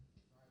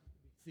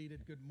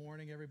Seated. Good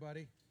morning,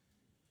 everybody.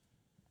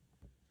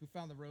 Who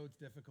found the roads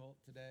difficult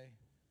today?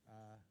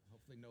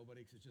 Hopefully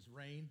nobody, because it's just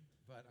rain,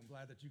 but I'm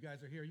glad that you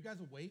guys are here. You guys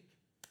awake?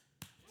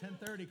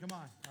 10:30, come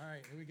on. All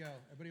right, here we go.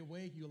 Everybody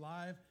awake? You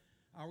alive?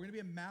 We're going to be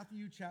in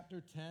Matthew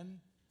chapter 10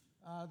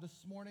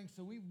 this morning.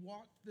 So we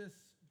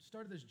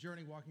started this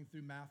journey walking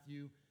through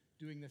Matthew,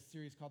 doing this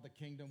series called The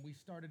Kingdom. We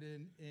started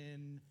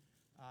in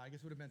I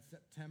guess it would have been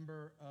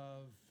September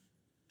of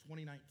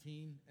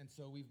 2019, and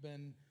so we've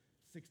been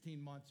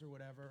 16 months or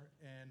whatever,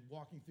 and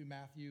walking through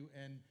Matthew,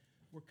 and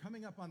we're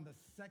coming up on the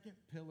second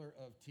pillar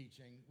of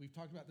teaching. We've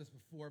talked about this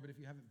before, but if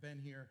you haven't been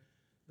here,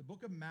 the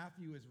book of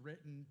Matthew is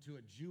written to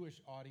a Jewish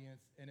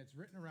audience, and it's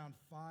written around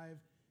 5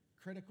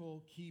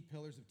 critical key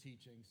pillars of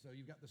teaching. So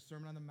you've got the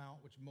Sermon on the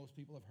Mount, which most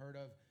people have heard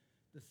of,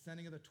 the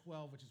Sending of the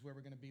 12, which is where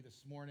we're going to be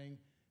this morning,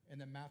 and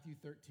then Matthew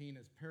 13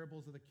 is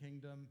parables of the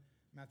kingdom,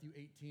 Matthew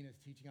 18 is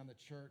teaching on the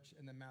church,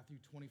 and then Matthew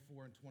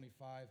 24 and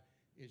 25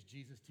 is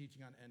Jesus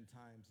teaching on end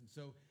times. And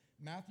so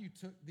Matthew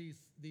took these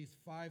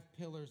 5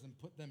 pillars and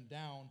put them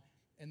down,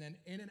 and then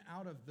in and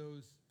out of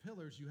those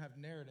pillars you have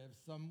narratives,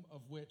 some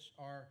of which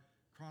are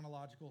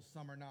chronological,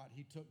 some are not.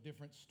 He took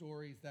different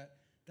stories that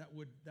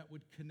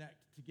would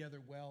connect together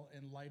well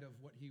in light of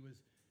what he was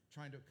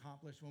trying to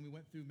accomplish. When we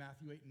went through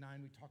Matthew 8 and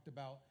 9, we talked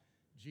about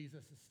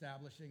Jesus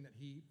establishing that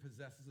he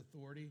possesses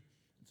authority.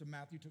 And so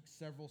Matthew took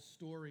several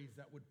stories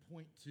that would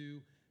point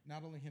to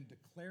not only him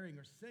declaring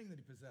or saying that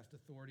he possessed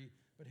authority,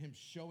 but him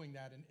showing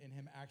that and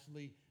him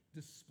actually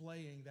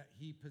displaying that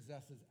he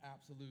possesses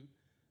absolute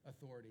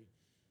authority.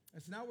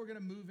 And so now we're going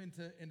to move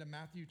into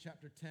Matthew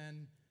chapter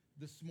 10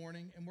 this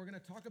morning, and we're going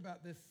to talk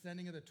about this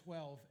sending of the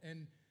 12.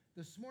 And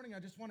this morning, I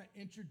just want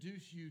to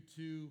introduce you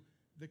to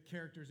the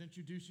characters,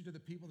 introduce you to the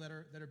people that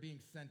are being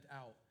sent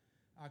out.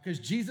 Because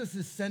Jesus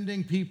is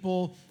sending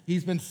people,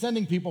 he's been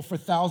sending people for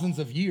thousands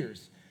of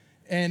years.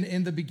 And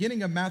in the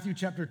beginning of Matthew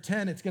chapter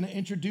 10, it's going to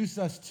introduce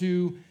us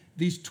to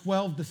these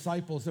 12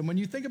 disciples. And when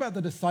you think about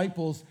the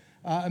disciples,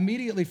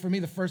 immediately for me,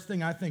 the first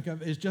thing I think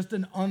of is just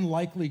an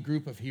unlikely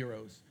group of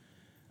heroes.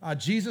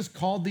 Jesus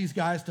called these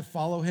guys to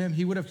follow him.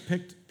 He would have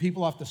picked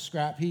people off the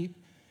scrap heap.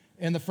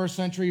 In the first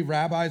century,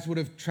 rabbis would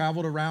have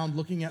traveled around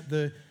looking at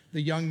the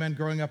young men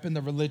growing up in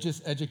the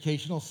religious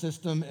educational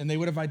system, and they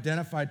would have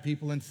identified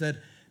people and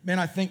said, man,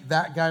 I think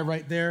that guy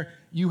right there,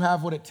 you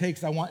have what it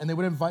takes. And they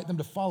would invite them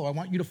to follow. I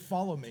want you to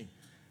follow me.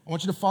 I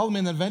want you to follow me,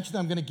 and then eventually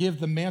I'm going to give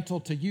the mantle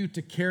to you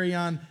to carry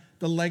on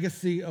the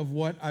legacy of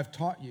what I've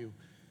taught you.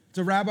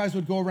 So rabbis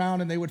would go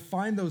around and they would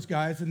find those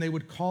guys and they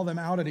would call them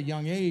out at a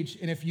young age.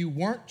 And if you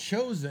weren't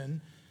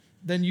chosen,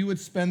 then you would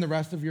spend the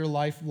rest of your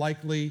life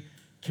likely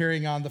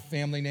carrying on the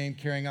family name,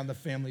 carrying on the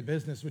family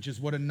business, which is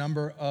what a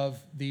number of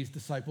these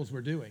disciples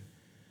were doing.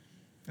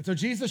 And so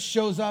Jesus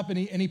shows up and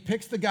he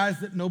picks the guys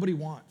that nobody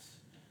wants.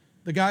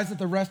 The guys that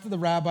the rest of the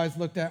rabbis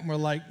looked at and were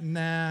like,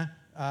 nah,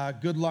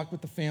 good luck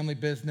with the family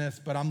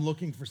business, but I'm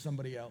looking for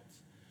somebody else.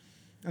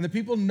 And the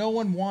people no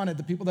one wanted,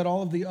 the people that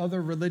all of the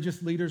other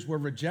religious leaders were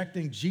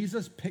rejecting,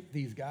 Jesus picked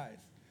these guys.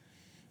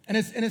 And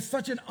it's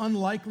such an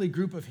unlikely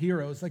group of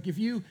heroes. Like if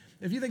you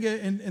think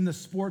in the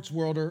sports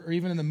world or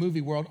even in the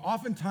movie world,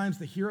 oftentimes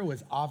the hero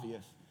is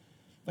obvious.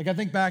 Like I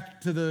think back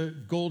to the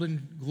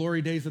golden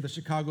glory days of the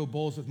Chicago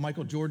Bulls with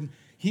Michael Jordan.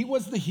 He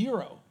was the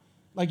hero.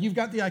 Like you've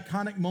got the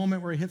iconic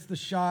moment where he hits the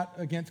shot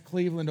against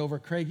Cleveland over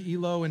Craig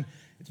Elo, and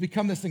it's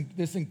become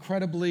this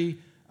incredibly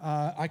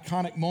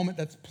iconic moment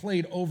that's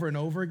played over and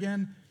over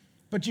again.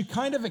 But you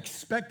kind of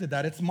expected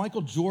that. It's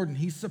Michael Jordan.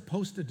 He's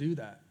supposed to do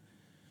that.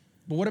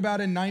 But what about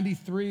in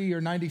 93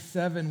 or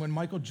 97 when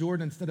Michael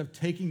Jordan, instead of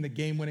taking the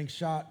game-winning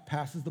shot,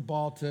 passes the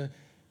ball to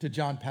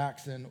John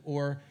Paxson?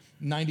 Or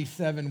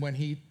 97 when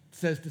he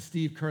says to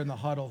Steve Kerr in the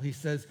huddle, he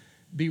says,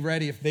 be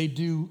ready. If they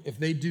do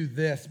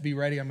this, be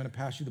ready. I'm going to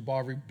pass you the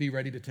ball. Be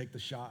ready to take the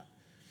shot.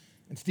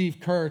 And Steve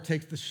Kerr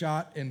takes the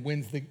shot and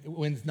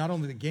wins not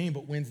only the game,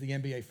 but wins the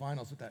NBA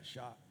Finals with that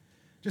shot.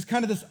 Just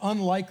kind of this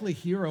unlikely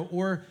hero.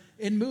 Or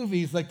in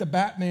movies like the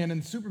Batman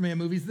and Superman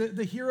movies,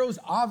 the hero's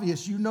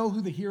obvious. You know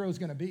who the hero is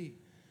going to be.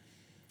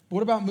 But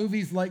what about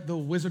movies like The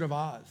Wizard of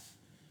Oz?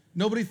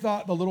 Nobody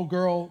thought the little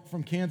girl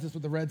from Kansas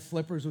with the red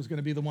slippers was going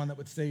to be the one that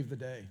would save the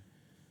day.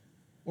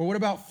 Or what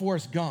about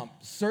Forrest Gump?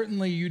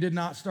 Certainly you did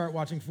not start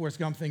watching Forrest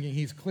Gump thinking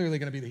he's clearly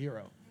going to be the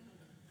hero.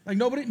 Like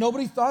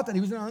nobody thought that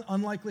he was an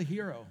unlikely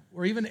hero.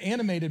 Or even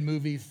animated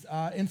movies.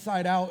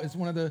 Inside Out is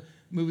one of the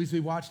movies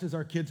we watched as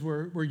our kids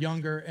were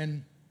younger,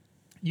 and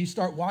you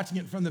start watching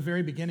it from the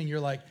very beginning, you're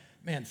like,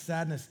 man,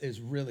 Sadness is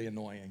really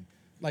annoying.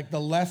 Like the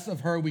less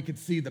of her we could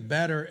see, the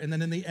better. And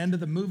then in the end of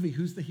the movie,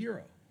 who's the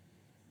hero?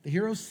 The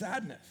hero's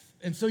Sadness.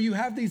 And so you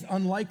have these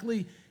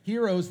unlikely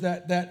heroes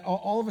that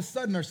all of a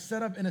sudden are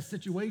set up in a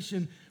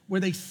situation where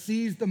they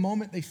seize the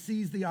moment, they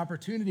seize the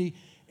opportunity,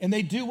 and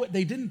they do what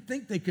they didn't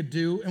think they could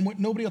do and what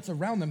nobody else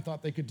around them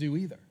thought they could do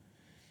either.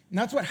 And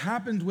that's what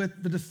happened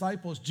with the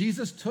disciples.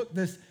 Jesus took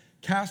this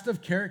cast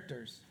of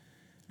characters,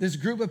 this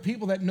group of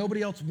people that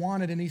nobody else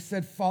wanted, and he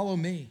said, follow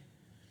me.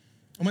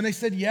 And when they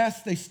said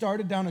yes, they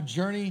started down a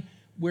journey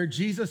where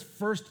Jesus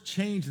first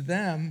changed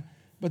them,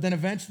 but then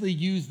eventually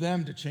used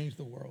them to change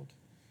the world.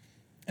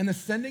 And the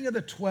sending of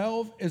the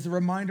 12 is a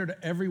reminder to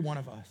every one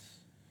of us.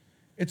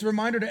 It's a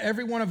reminder to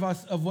every one of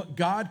us of what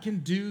God can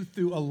do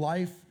through a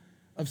life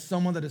of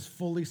someone that is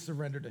fully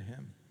surrendered to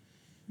him.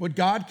 What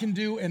God can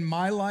do in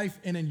my life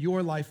and in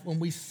your life when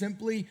we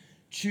simply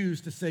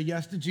choose to say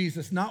yes to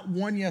Jesus, not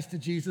one yes to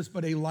Jesus,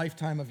 but a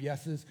lifetime of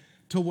yeses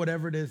to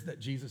whatever it is that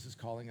Jesus is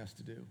calling us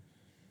to do.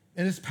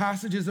 And this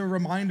passage is a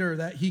reminder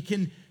that he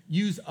can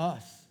use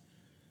us.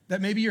 That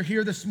maybe you're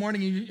here this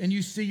morning and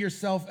you see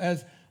yourself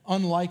as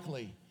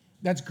unlikely.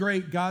 That's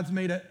great. God's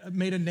made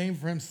a name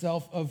for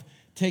himself of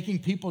taking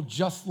people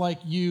just like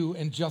you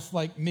and just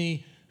like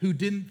me who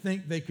didn't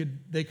think they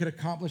could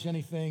accomplish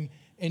anything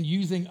and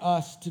using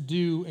us to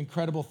do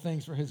incredible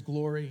things for his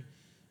glory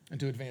and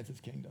to advance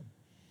his kingdom.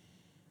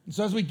 And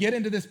so as we get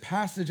into this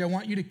passage, I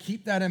want you to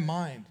keep that in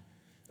mind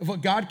of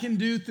what God can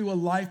do through a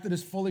life that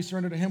is fully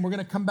surrendered to him. We're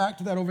going to come back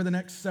to that over the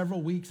next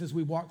several weeks as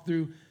we walk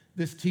through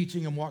this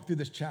teaching and walk through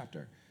this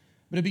chapter.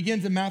 But it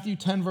begins in Matthew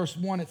 10, verse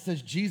 1. It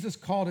says, Jesus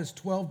called his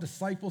 12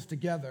 disciples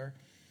together,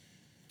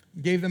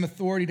 gave them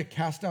authority to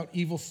cast out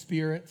evil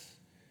spirits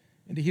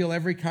and to heal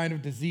every kind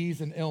of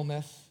disease and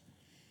illness.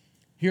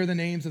 Here are the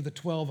names of the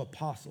 12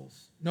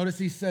 apostles. Notice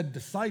he said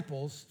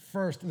disciples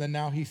first, and then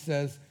now he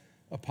says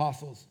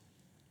apostles.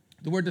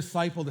 The word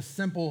disciple, the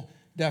simple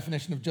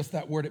definition of just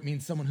that word, it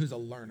means someone who's a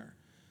learner.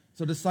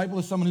 So disciple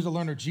is someone who's a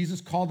learner.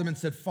 Jesus called them and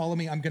said, follow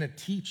me. I'm going to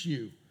teach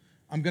you.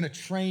 I'm going to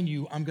train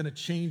you. I'm going to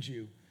change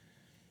you.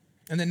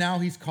 And then now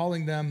he's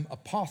calling them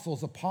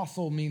apostles.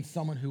 Apostle means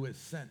someone who is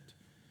sent.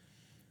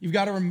 You've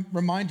got to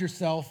remind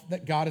yourself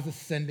that God is a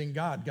sending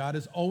God. God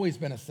has always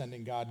been a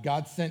sending God.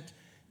 God sent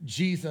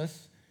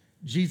Jesus.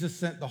 Jesus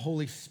sent the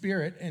Holy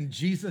Spirit. And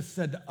Jesus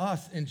said to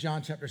us in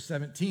John chapter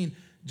 17,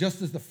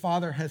 just as the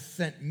Father has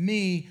sent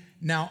me,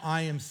 now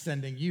I am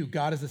sending you.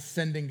 God is a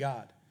sending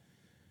God.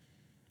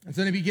 And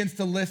so then he begins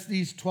to list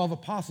these 12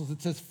 apostles.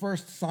 It says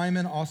first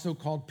Simon, also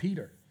called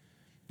Peter.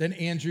 Then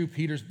Andrew,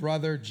 Peter's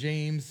brother,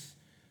 James,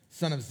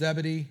 son of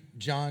Zebedee,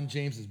 John,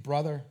 James's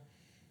brother,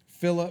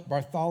 Philip,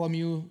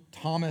 Bartholomew,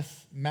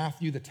 Thomas,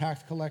 Matthew, the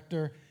tax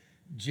collector,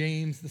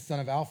 James, the son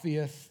of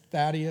Alphaeus,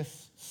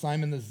 Thaddeus,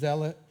 Simon the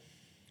Zealot,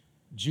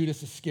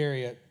 Judas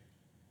Iscariot,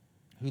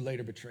 who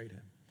later betrayed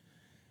him.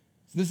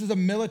 So this is a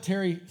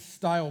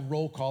military-style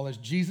roll call as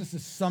Jesus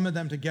has summoned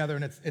them together,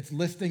 and it's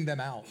listing them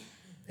out.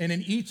 And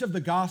in each of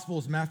the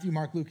Gospels, Matthew,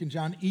 Mark, Luke, and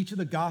John, each of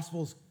the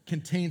Gospels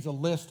contains a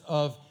list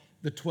of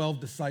the 12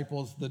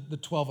 disciples, the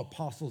 12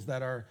 apostles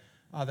that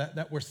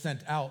were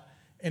sent out.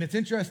 And it's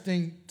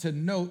interesting to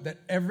note that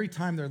every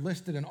time they're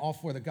listed in all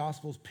four of the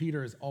Gospels,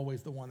 Peter is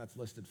always the one that's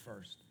listed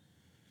first.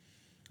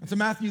 And so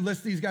Matthew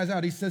lists these guys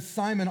out. He says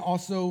Simon,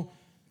 also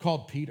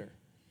called Peter.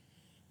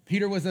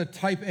 Peter was a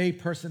type A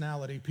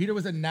personality. Peter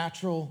was a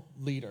natural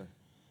leader.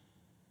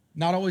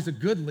 Not always a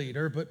good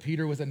leader, but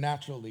Peter was a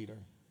natural leader.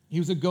 He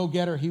was a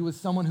go-getter. He was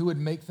someone who would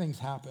make things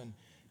happen.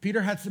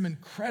 Peter had some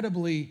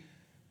incredibly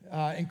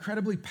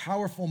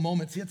powerful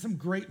moments. He had some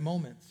great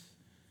moments.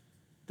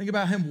 Think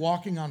about him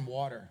walking on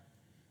water.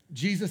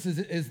 Jesus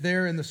is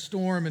there in the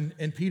storm,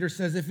 and Peter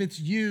says, if it's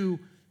you,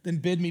 then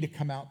bid me to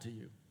come out to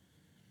you.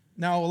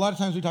 Now, a lot of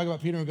times we talk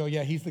about Peter and we go,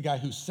 yeah, he's the guy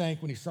who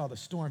sank when he saw the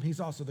storm. He's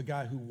also the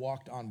guy who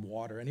walked on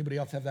water. Anybody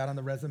else have that on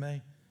the resume?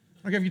 I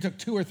don't care if you took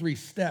 2 or 3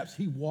 steps,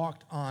 he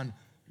walked on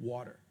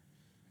water.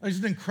 It's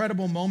just an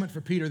incredible moment for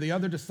Peter. The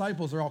other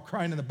disciples are all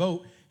crying in the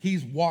boat.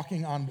 He's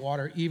walking on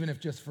water, even if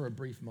just for a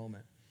brief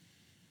moment.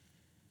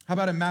 How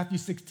about in Matthew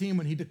 16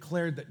 when he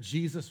declared that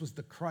Jesus was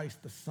the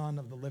Christ, the Son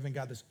of the living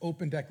God, this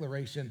open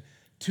declaration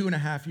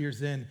 2.5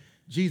 years in.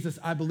 Jesus,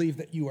 I believe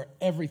that you are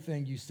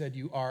everything you said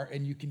you are,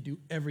 and you can do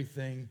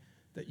everything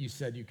that you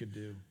said you could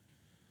do.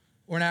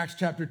 Or in Acts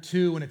chapter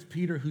 2 when it's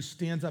Peter who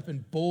stands up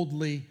and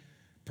boldly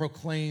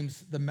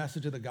proclaims the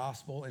message of the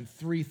gospel, and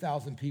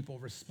 3,000 people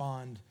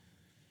respond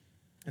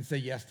and say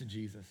yes to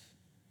Jesus.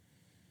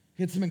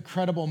 He had some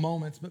incredible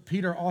moments, but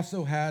Peter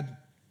also had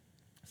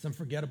some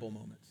forgettable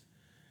moments.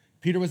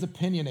 Peter was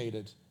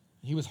opinionated.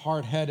 He was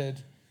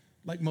hard-headed,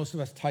 like most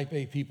of us type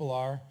A people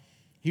are.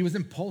 He was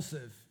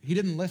impulsive. He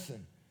didn't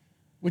listen,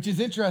 which is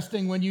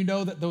interesting when you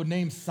know that the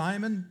name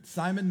Simon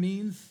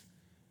means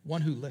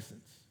one who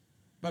listens.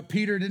 But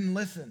Peter didn't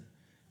listen.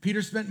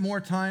 Peter spent more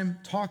time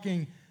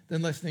talking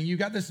than listening. You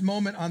got this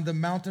moment on the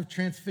Mount of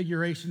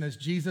Transfiguration as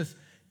Jesus'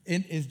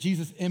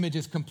 image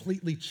is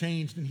completely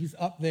changed, and he's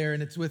up there,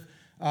 and it's with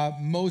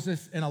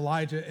Moses and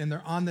Elijah, and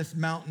they're on this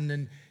mountain,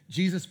 and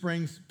Jesus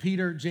brings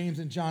Peter, James,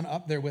 and John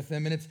up there with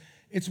him. And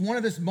it's one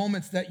of those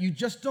moments that you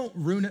just don't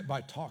ruin it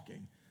by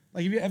talking.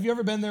 Like, have you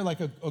ever been there, like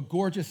a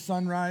gorgeous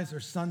sunrise or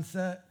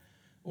sunset,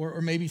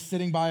 or maybe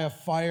sitting by a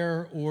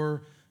fire,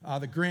 or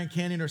the Grand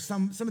Canyon, or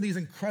some of these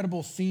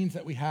incredible scenes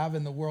that we have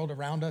in the world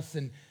around us,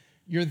 and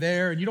you're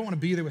there, and you don't want to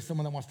be there with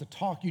someone that wants to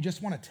talk. You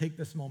just want to take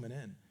this moment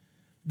in.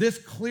 This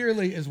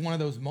clearly is one of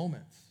those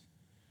moments.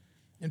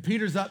 And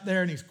Peter's up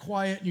there, and he's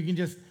quiet. You can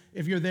just,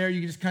 if you're there,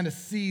 you can just kind of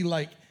see,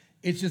 like,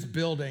 it's just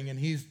building, and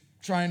he's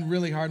trying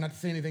really hard not to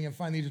say anything, and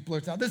finally he just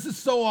blurts out, this is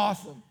so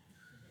awesome.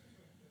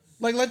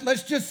 Like,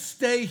 let's just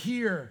stay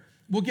here.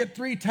 We'll get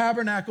 3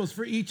 tabernacles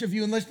for each of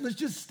you, and let's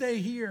just stay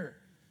here.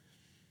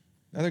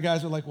 The other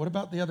guys are like, what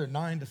about the other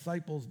 9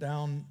 disciples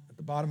down at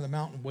the bottom of the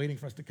mountain waiting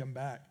for us to come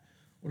back?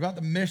 What about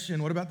the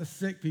mission? What about the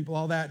sick people?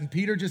 All that. And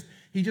Peter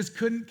he just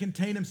couldn't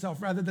contain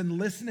himself. Rather than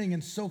listening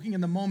and soaking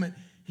in the moment,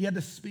 he had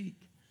to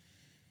speak.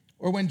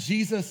 Or when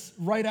Jesus,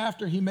 right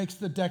after he makes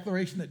the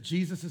declaration that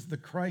Jesus is the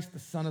Christ, the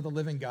Son of the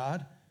living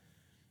God,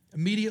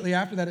 immediately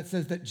after that, it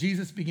says that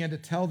Jesus began to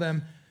tell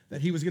them that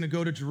he was going to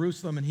go to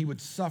Jerusalem and he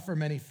would suffer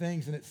many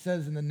things. And it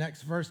says in the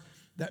next verse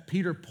that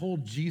Peter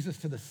pulled Jesus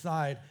to the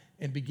side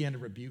and began to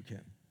rebuke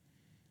him.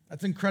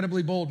 That's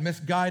incredibly bold,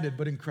 misguided,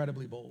 but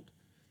incredibly bold.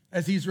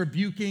 As he's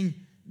rebuking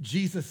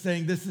Jesus,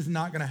 saying, this is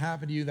not going to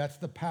happen to you, that's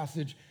the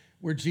passage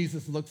where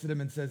Jesus looks at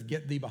him and says,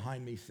 get thee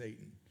behind me,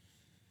 Satan.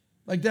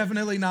 Like,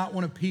 definitely not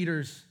one of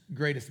Peter's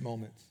greatest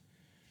moments.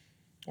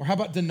 Or how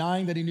about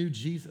denying that he knew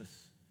Jesus?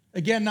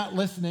 Again, not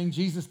listening.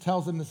 Jesus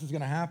tells him this is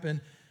going to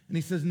happen, and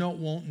he says, no, it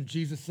won't. And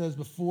Jesus says,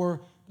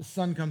 before the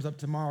sun comes up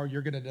tomorrow,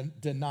 you're going to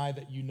deny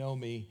that you know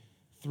me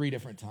 3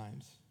 different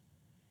times.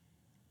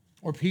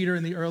 Or Peter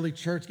in the early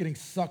church getting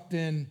sucked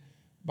in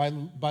by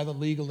the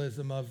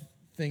legalism of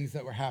things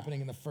that were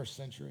happening in the first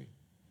century.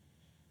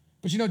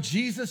 But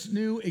Jesus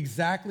knew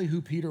exactly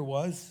who Peter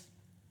was.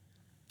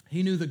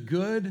 He knew the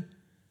good,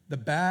 the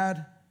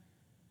bad,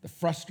 the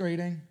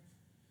frustrating,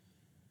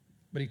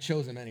 but he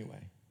chose him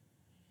anyway.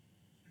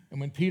 And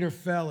when Peter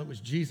fell, it was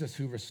Jesus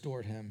who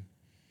restored him.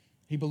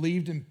 He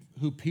believed in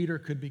who Peter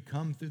could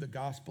become through the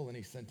gospel, and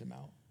he sent him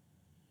out.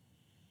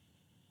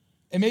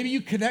 And maybe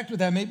you connect with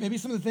that. Maybe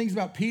some of the things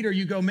about Peter,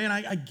 you go, man,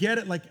 I get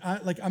it. Like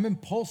I'm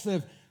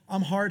impulsive.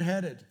 I'm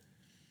hard-headed.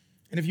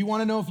 And if you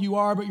want to know if you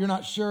are, but you're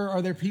not sure,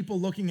 are there people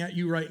looking at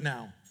you right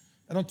now?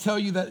 That'll tell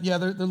you that, yeah,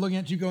 they're looking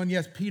at you going,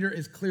 yes, Peter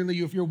is clearly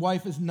you. If your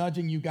wife is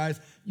nudging you guys,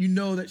 you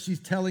know that she's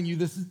telling you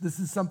this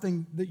is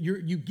something that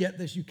you get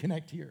this, you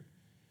connect here.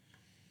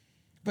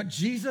 But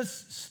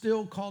Jesus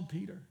still called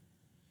Peter.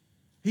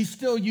 He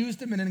still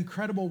used him in an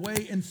incredible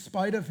way in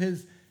spite of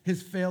his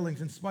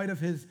failings, in spite of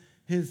his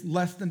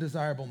less than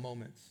desirable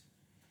moments.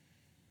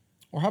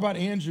 Or how about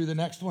Andrew, the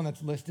next one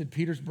that's listed,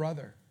 Peter's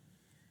brother?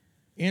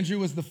 Andrew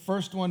was the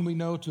first one we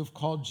know to have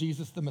called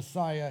Jesus the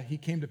Messiah. He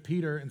came to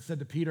Peter and said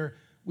to Peter,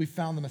 we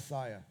found the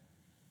Messiah.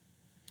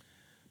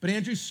 But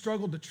Andrew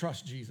struggled to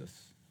trust Jesus.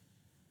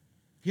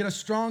 He had a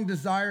strong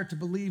desire to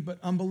believe, but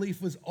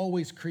unbelief was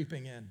always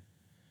creeping in.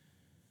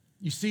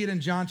 You see it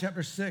in John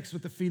chapter 6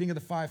 with the feeding of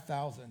the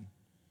 5,000.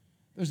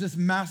 There's this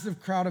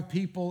massive crowd of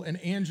people, and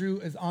Andrew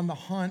is on the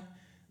hunt,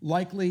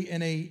 likely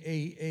in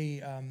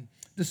a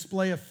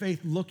display of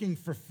faith, looking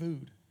for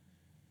food.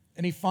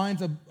 And he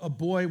finds a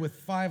boy with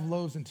 5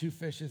 loaves and 2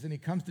 fishes, and he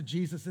comes to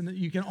Jesus, and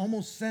you can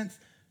almost sense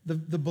the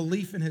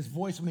belief in his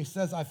voice when he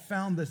says, I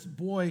found this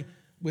boy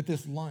with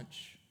this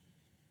lunch.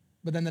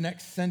 But then the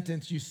next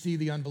sentence, you see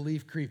the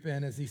unbelief creep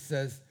in as he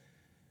says,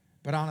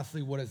 but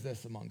honestly, what is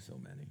this among so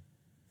many?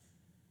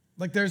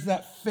 Like there's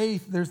that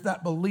faith, there's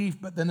that belief,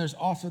 but then there's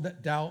also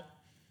that doubt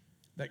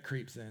that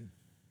creeps in.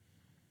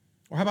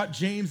 Or how about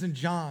James and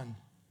John?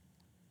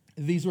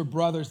 These were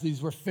brothers,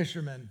 these were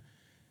fishermen.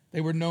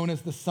 They were known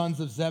as the sons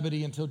of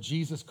Zebedee until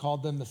Jesus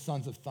called them the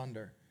sons of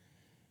thunder.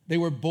 They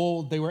were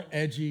bold, they were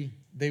edgy,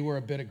 they were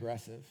a bit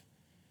aggressive.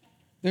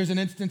 There's an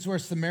instance where a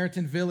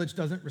Samaritan village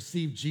doesn't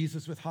receive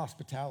Jesus with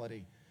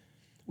hospitality,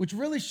 which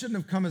really shouldn't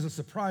have come as a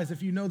surprise.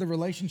 If you know the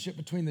relationship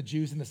between the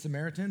Jews and the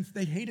Samaritans,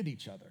 they hated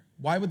each other.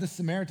 Why would the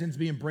Samaritans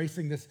be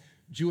embracing this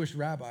Jewish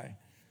rabbi?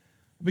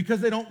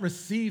 Because they don't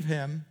receive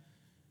him.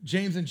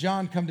 James and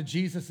John come to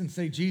Jesus and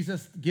say,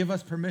 Jesus, give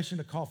us permission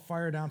to call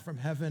fire down from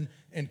heaven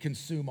and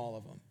consume all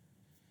of them.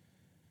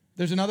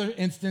 There's another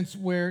instance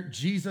where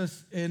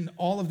Jesus and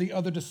all of the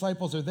other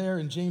disciples are there,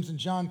 and James and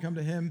John come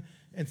to him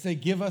and say,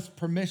 give us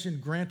permission,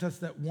 grant us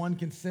that one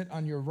can sit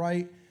on your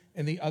right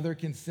and the other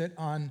can sit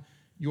on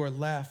your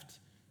left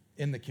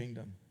in the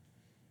kingdom.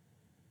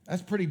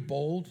 That's pretty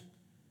bold.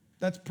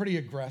 That's pretty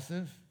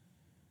aggressive.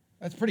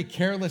 That's pretty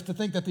careless to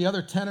think that the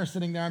other 10 are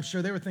sitting there. I'm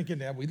sure they were thinking,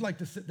 yeah, we'd like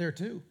to sit there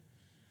too.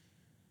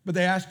 But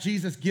they asked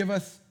Jesus, give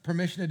us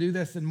permission to do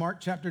this. In Mark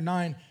chapter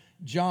 9,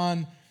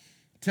 John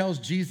tells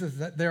Jesus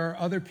that there are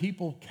other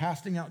people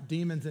casting out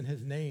demons in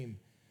his name.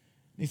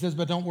 He says,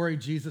 but don't worry,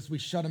 Jesus, we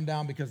shut them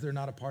down because they're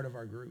not a part of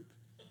our group.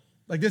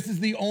 Like this is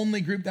the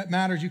only group that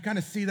matters. You kind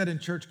of see that in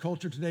church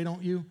culture today,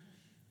 don't you?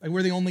 Like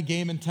we're the only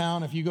game in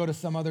town. If you go to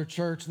some other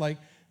church, like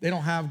they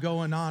don't have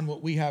going on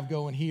what we have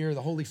going here.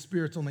 The Holy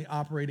Spirit's only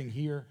operating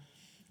here.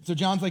 So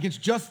John's like, it's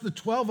just the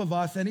 12 of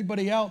us.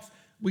 Anybody else,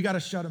 we got to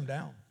shut them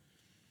down.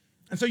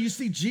 And so you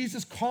see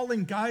Jesus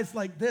calling guys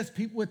like this,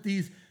 people with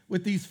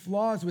these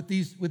flaws, with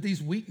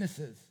these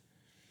weaknesses.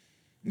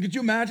 And could you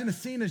imagine a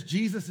scene as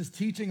Jesus is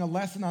teaching a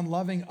lesson on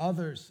loving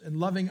others and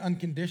loving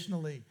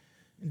unconditionally?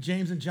 And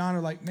James and John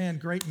are like, man,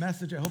 great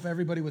message. I hope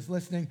everybody was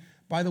listening.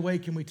 By the way,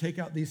 can we take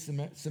out these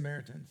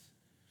Samaritans?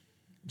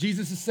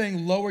 Jesus is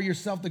saying, lower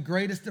yourself. The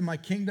greatest in my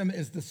kingdom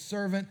is the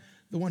servant,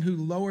 the one who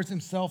lowers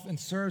himself and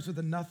serves with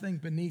a nothing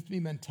beneath me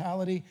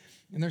mentality.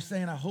 And they're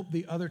saying, I hope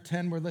the other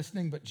 10 were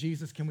listening, but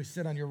Jesus, can we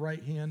sit on your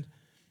right hand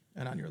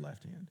and on your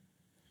left hand?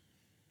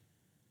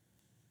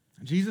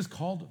 And Jesus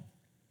called him.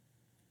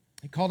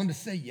 He called him to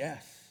say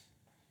yes.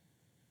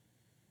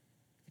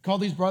 He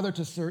called these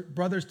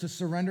brothers to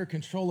surrender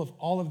control of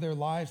all of their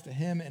lives to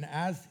him, and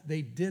as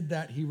they did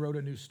that, he wrote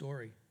a new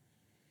story.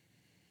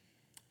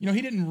 You know,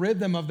 he didn't rid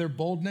them of their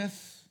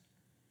boldness.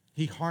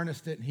 He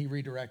harnessed it and he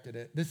redirected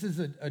it. This is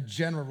a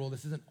general rule.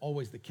 This isn't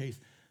always the case.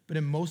 But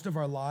in most of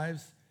our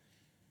lives,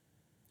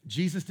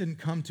 Jesus didn't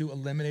come to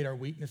eliminate our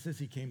weaknesses.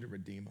 He came to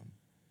redeem them.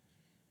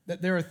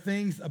 That there are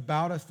things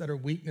about us that are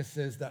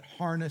weaknesses that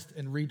harnessed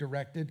and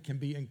redirected can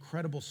be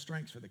incredible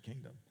strengths for the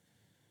kingdom.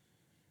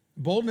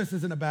 Boldness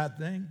isn't a bad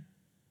thing.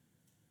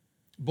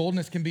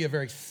 Boldness can be a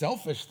very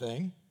selfish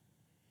thing.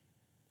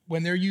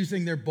 When they're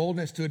using their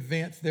boldness to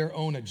advance their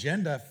own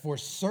agenda, for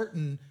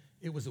certain,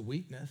 it was a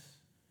weakness.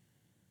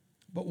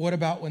 But what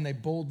about when they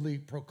boldly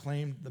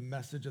proclaimed the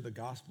message of the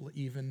gospel,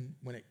 even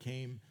when it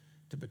came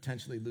to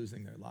potentially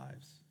losing their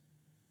lives?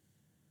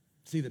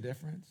 See the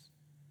difference?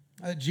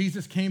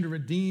 Jesus came to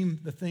redeem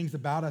the things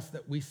about us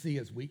that we see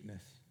as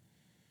weakness.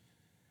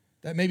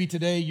 That maybe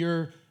today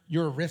you're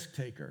a risk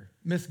taker.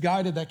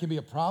 Misguided, that can be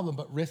a problem,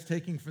 but risk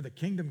taking for the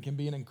kingdom can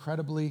be an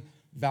incredibly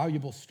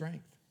valuable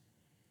strength.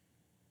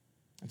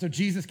 And so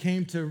Jesus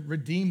came to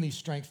redeem these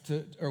strengths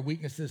or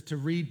weaknesses, to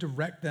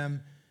redirect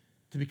them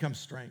to become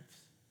strengths.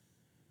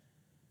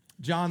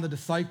 John, the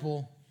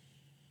disciple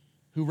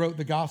who wrote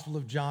the Gospel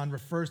of John,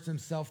 refers to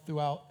himself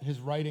throughout his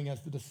writing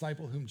as the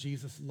disciple whom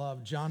Jesus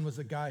loved. John was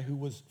a guy who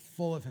was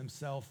full of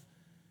himself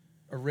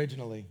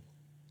originally,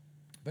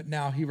 but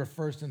now he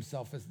refers to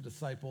himself as the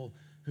disciple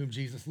whom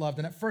Jesus loved.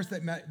 And at first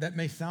that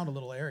may sound a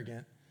little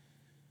arrogant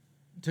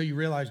until you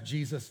realize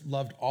Jesus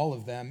loved all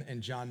of them,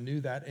 and John knew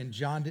that. And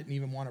John didn't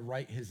even want to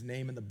write his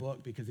name in the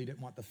book because he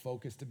didn't want the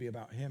focus to be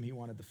about him. He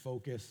wanted the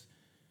focus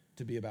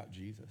to be about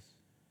Jesus.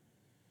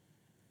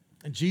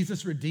 And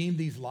Jesus redeemed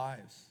these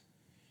lives.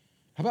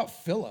 How about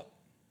Philip?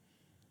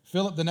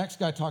 Philip, the next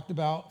guy talked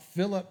about.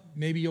 Philip,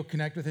 maybe you'll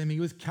connect with him. He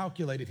was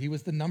calculated. He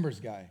was the numbers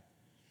guy.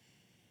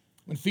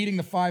 When feeding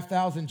the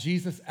 5,000,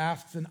 Jesus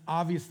asks an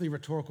obviously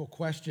rhetorical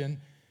question.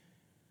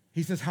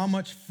 He says, how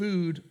much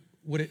food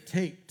would it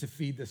take to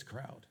feed this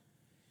crowd?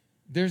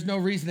 There's no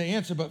reason to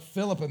answer, but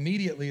Philip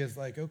immediately is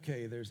like,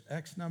 okay, there's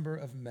X number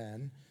of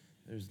men.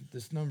 There's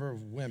this number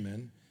of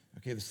women.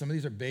 Okay, some of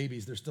these are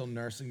babies. They're still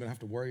nursing. We don't have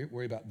to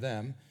worry about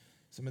them.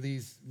 Some of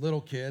these little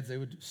kids, they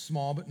would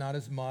small, but not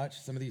as much.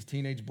 Some of these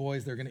teenage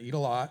boys, they're going to eat a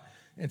lot.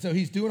 And so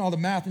he's doing all the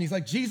math, and he's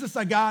like, Jesus,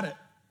 I got it.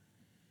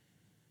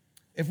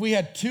 If we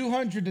had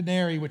 200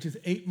 denarii, which is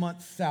 8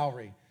 months'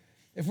 salary,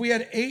 if we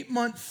had 8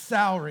 months'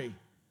 salary,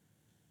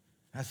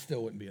 that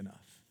still wouldn't be enough.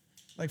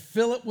 Like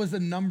Philip was a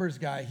numbers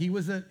guy. He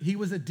was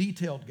a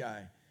detailed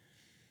guy.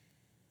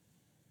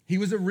 He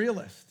was a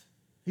realist.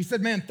 He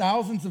said, man,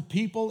 thousands of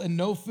people and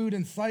no food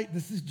in sight,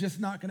 this is just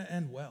not going to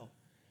end well.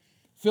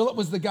 Philip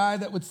was the guy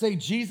that would say,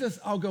 Jesus,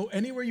 I'll go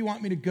anywhere you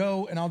want me to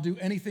go and I'll do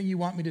anything you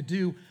want me to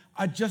do.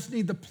 I just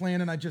need the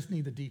plan and I just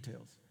need the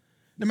details.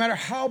 No matter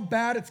how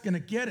bad it's going to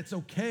get, it's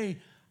okay.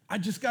 I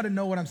just got to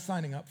know what I'm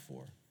signing up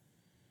for.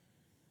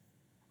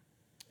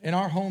 In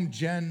our home,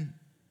 Jen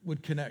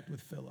would connect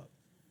with Philip.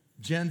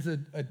 Jen's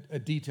a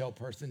detail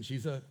person.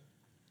 She's a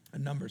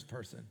numbers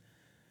person.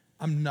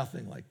 I'm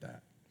nothing like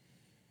that.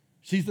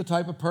 She's the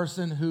type of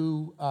person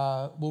who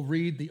will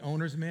read the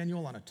owner's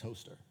manual on a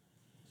toaster.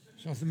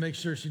 She wants to make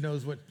sure she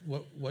knows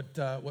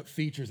what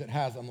features it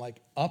has. I'm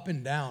like, up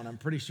and down. I'm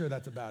pretty sure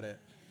that's about it.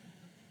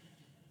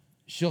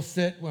 She'll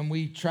sit, when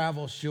we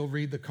travel, she'll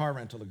read the car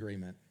rental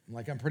agreement. I'm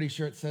like, I'm pretty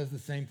sure it says the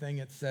same thing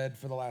it said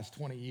for the last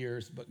 20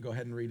 years, but go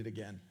ahead and read it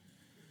again.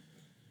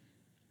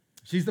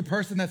 She's the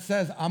person that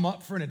says, I'm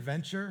up for an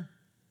adventure.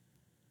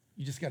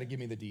 You just got to give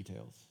me the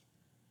details.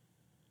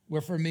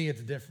 Where for me,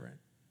 it's different.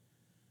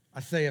 I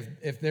say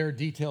if there are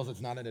details,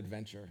 it's not an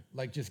adventure.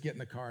 Like just get in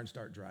the car and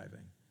start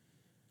driving.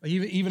 Like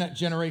even at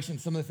Generation,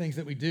 some of the things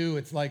that we do,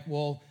 it's like,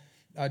 well,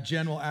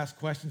 Jen will ask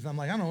questions. And I'm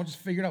like, I don't know, we'll just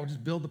figure it out. We'll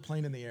just build the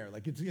plane in the air.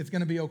 Like it's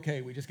going to be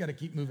okay. We just got to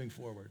keep moving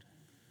forward.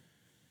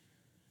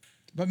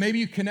 But maybe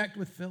you connect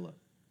with Philip.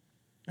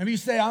 Maybe you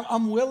say,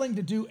 I'm willing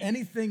to do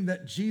anything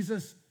that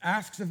Jesus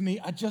asks of me.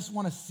 I just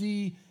want to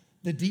see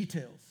the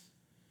details.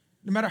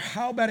 No matter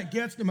how bad it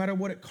gets, no matter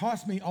what it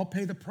costs me, I'll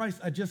pay the price.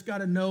 I just got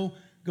to know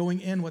going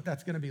in what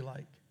that's going to be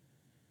like.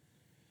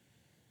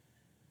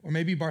 Or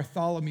maybe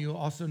Bartholomew,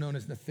 also known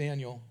as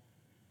Nathaniel.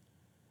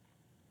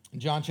 In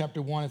John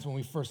chapter 1 is when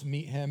we first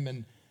meet him,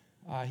 and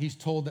he's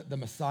told that the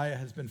Messiah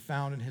has been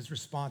found, and his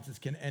response is,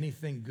 can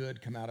anything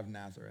good come out of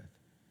Nazareth?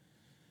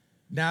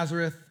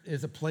 Nazareth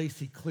is a place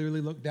he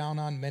clearly looked down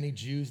on. Many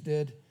Jews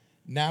did.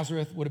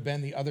 Nazareth would have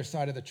been the other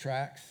side of the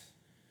tracks.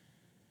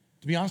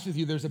 To be honest with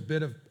you, there's a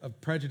bit of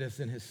prejudice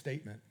in his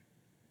statement.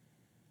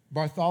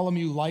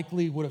 Bartholomew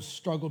likely would have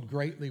struggled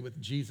greatly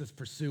with Jesus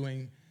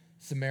pursuing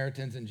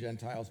Samaritans and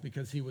Gentiles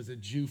because he was a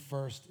Jew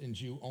first and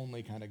Jew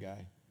only kind of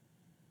guy.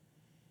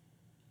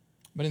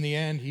 But in the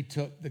end, he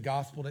took the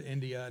gospel to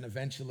India and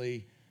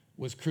eventually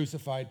was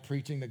crucified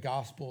preaching the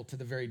gospel to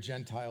the very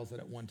Gentiles that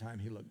at one time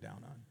he looked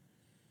down on.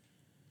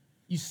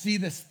 You see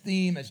this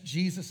theme as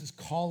Jesus is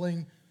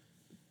calling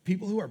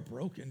people who are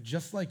broken,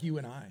 just like you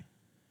and I.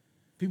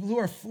 People who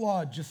are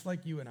flawed, just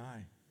like you and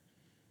I.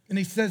 And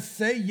he says,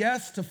 say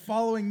yes to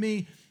following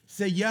me.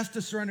 Say yes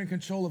to surrendering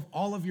control of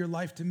all of your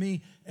life to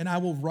me, and I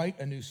will write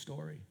a new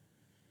story.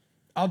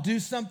 I'll do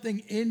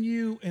something in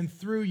you and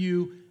through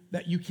you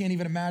that you can't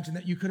even imagine,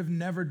 that you could have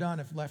never done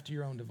if left to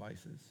your own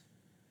devices.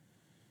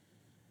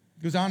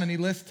 He goes on and he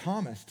lists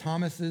Thomas.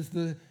 Thomas is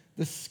the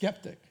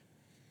skeptic.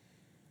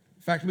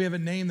 In fact, we have a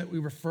name that we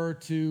refer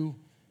to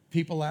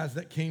people as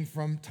that came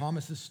from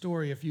Thomas's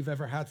story. If you've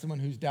ever had someone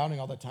who's doubting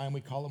all the time, we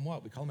call him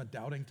what? We call him a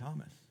doubting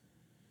Thomas.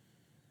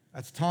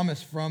 That's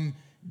Thomas from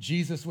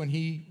Jesus when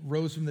he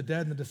rose from the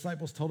dead and the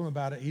disciples told him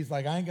about it. He's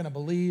like, I ain't going to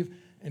believe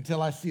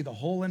until I see the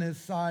hole in his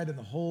side and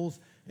the holes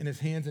in his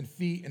hands and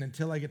feet, and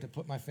until I get to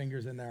put my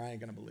fingers in there, I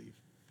ain't going to believe.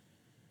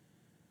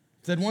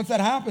 He said, once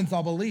that happens,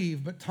 I'll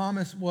believe. But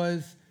Thomas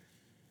was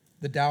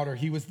the doubter.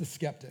 He was the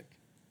skeptic.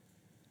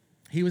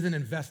 He was an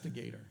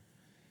investigator.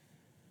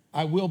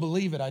 I will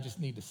believe it, I just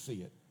need to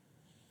see it.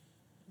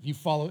 If you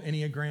follow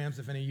Enneagrams,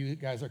 if any of you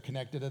guys are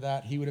connected to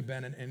that, he would have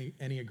been an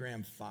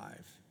Enneagram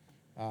 5.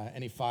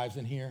 Any 5s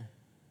in here?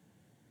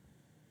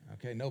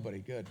 Okay, nobody,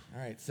 good.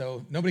 All right,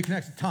 so nobody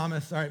connects to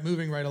Thomas. All right,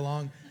 moving right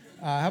along.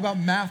 How about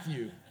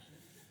Matthew?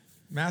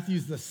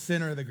 Matthew's the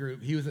center of the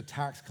group. He was a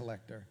tax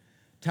collector.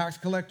 Tax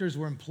collectors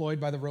were employed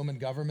by the Roman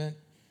government.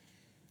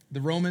 The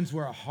Romans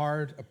were a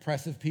hard,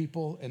 oppressive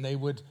people, and they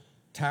would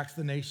tax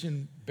the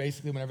nation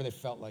basically whenever they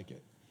felt like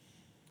it.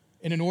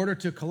 And in order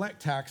to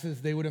collect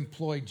taxes, they would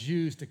employ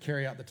Jews to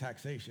carry out the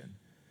taxation.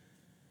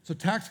 So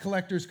tax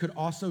collectors could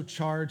also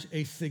charge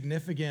a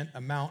significant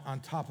amount on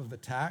top of the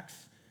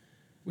tax,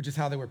 which is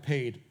how they were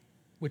paid,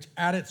 which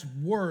at its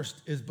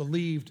worst is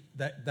believed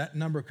that that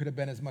number could have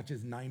been as much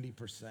as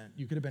 90%.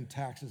 You could have been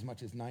taxed as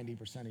much as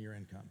 90% of your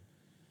income.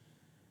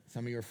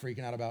 Some of you are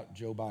freaking out about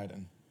Joe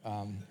Biden.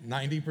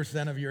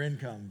 90% of your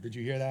income. Did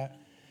you hear that?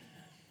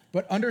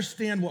 But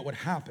understand what would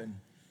happen.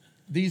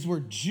 These were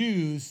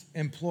Jews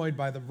employed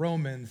by the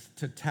Romans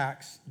to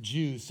tax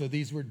Jews. So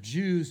these were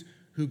Jews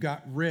who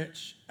got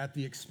rich at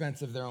the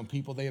expense of their own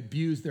people. They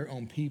abused their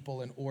own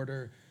people in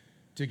order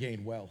to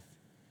gain wealth.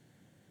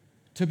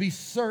 To be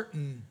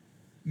certain,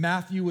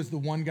 Matthew was the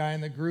one guy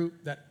in the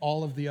group that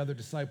all of the other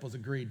disciples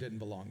agreed didn't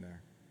belong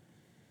there.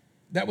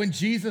 That when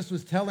Jesus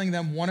was telling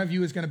them, one of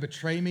you is going to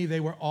betray me, they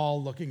were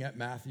all looking at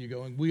Matthew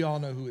going, we all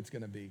know who it's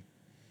going to be.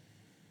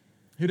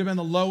 He'd have been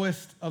the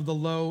lowest of the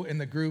low in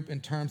the group in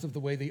terms of the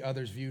way the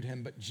others viewed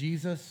him. But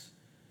Jesus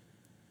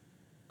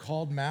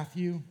called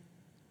Matthew,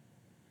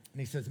 and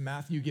he says,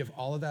 Matthew, give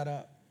all of that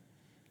up.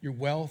 Your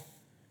wealth,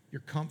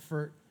 your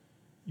comfort,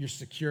 your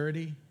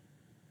security.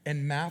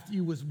 And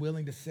Matthew was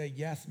willing to say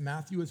yes.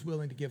 Matthew was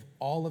willing to give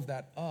all of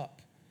that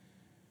up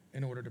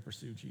in order to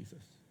pursue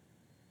Jesus.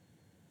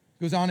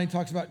 Goes on and he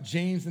talks about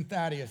James and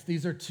Thaddeus.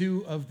 These are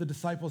two of the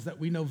disciples that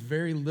we know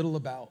very little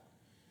about.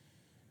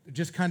 They're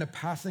just kind of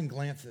passing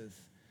glances.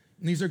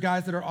 And these are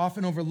guys that are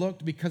often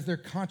overlooked because their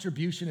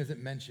contribution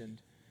isn't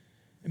mentioned.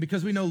 And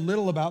because we know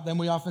little about them,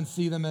 we often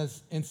see them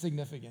as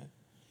insignificant.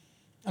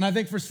 And I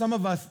think for some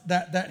of us,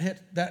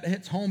 that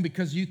hits home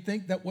because you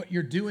think that what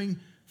you're doing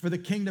for the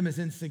kingdom is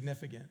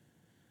insignificant.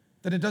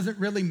 That it doesn't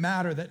really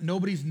matter, that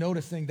nobody's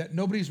noticing, that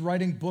nobody's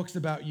writing books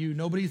about you,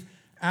 nobody's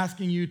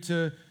asking you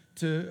to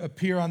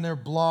appear on their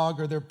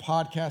blog or their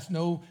podcast.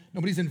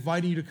 Nobody's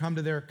inviting you to come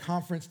to their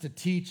conference to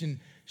teach and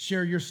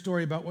share your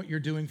story about what you're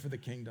doing for the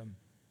kingdom.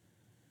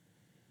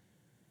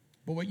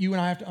 But what you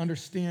and I have to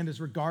understand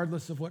is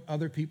regardless of what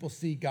other people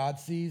see, God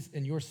sees,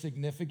 and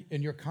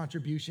your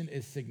contribution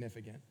is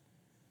significant.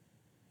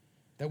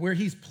 That where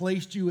he's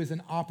placed you is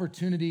an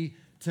opportunity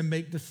to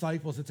make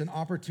disciples. It's an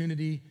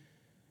opportunity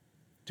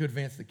to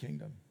advance the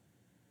kingdom.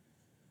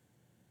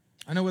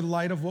 I know in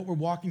light of what we're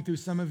walking through,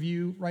 some of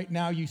you right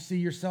now, you see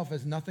yourself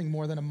as nothing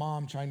more than a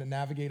mom trying to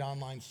navigate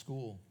online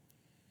school.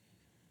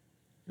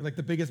 You're like,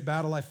 the biggest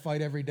battle I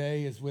fight every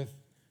day is with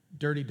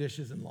dirty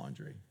dishes and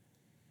laundry.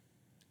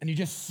 And you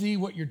just see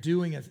what you're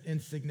doing as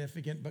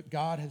insignificant, but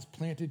God has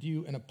planted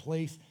you in a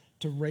place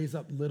to raise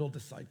up little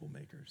disciple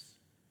makers.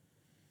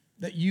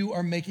 That you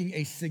are making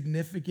a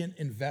significant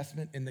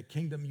investment in the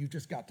kingdom. You've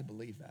just got to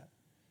believe that.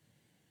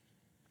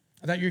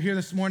 That you're here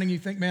this morning, you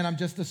think, man, I'm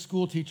just a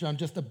school teacher, I'm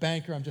just a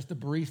banker, I'm just a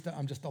barista,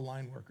 I'm just a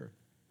line worker.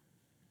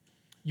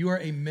 You are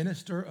a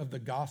minister of the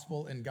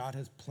gospel, and God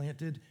has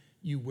planted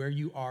you where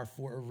you are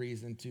for a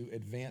reason, to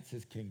advance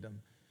his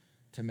kingdom,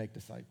 to make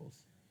disciples.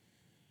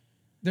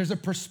 There's a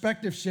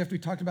perspective shift. We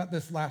talked about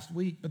this last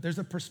week, but there's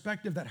a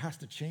perspective that has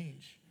to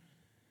change.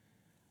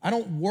 I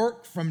don't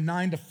work from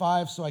 9 to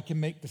 5 so I can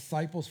make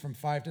disciples from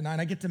 5 to 9.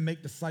 I get to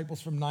make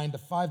disciples from 9 to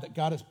 5, that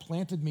God has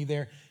planted me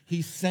there.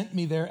 He sent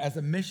me there as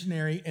a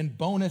missionary, and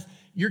bonus,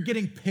 you're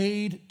getting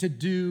paid to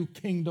do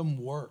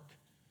kingdom work.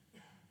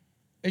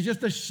 It's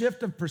just a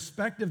shift of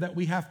perspective that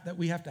we have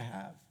to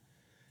have.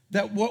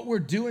 That what we're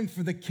doing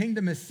for the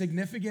kingdom is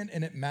significant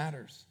and it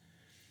matters.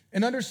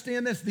 And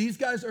understand this, these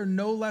guys are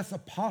no less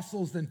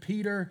apostles than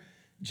Peter,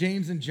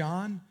 James, and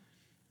John.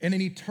 And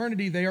in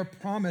eternity, they are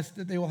promised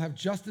that they will have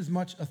just as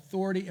much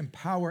authority and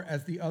power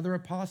as the other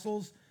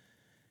apostles.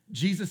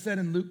 Jesus said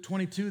in Luke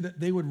 22 that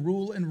they would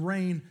rule and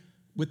reign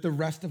with the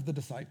rest of the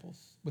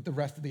disciples, with the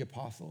rest of the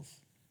apostles.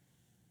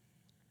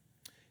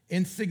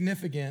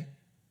 insignificant,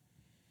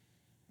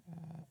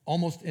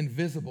 almost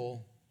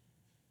invisible,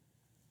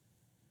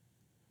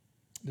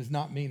 does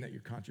not mean that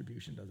your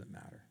contribution doesn't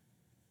matter.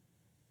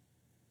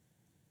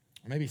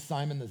 Or maybe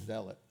Simon the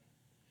Zealot.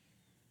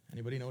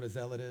 Anybody know what a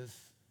zealot is?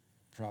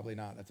 Probably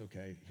not. That's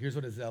okay. Here's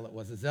what a zealot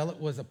was. A zealot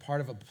was a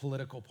part of a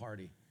political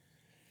party.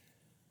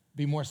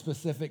 Be more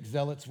specific,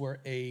 zealots were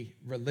a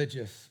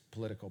religious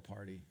political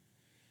party.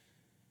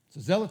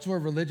 So zealots were a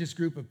religious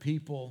group of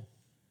people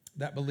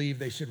that believed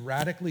they should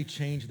radically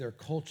change their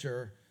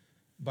culture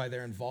by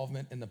their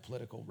involvement in the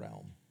political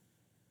realm.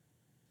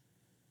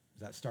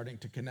 Is that starting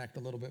to connect a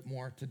little bit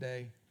more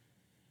today?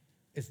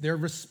 It's their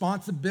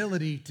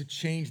responsibility to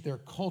change their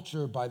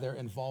culture by their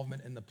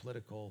involvement in the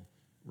political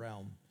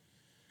realm.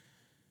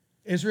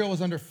 Israel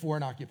was under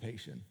foreign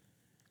occupation.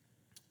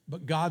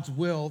 But God's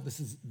will, this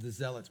is the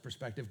zealots'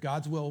 perspective,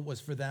 God's will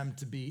was for them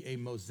to be a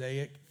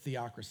Mosaic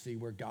theocracy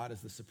where God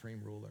is the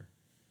supreme ruler.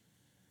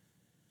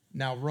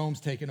 Now Rome's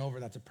taken over,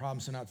 that's a problem,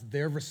 so now it's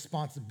their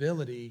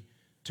responsibility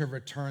to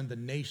return the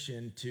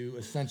nation to,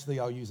 essentially,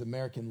 I'll use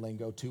American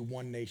lingo, to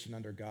one nation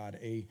under God,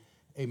 a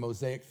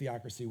Mosaic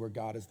theocracy where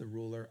God is the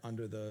ruler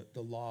under the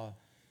law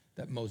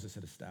that Moses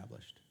had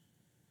established.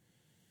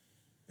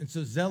 And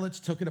so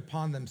zealots took it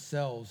upon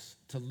themselves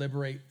to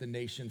liberate the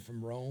nation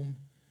from Rome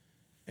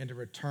and to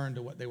return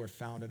to what they were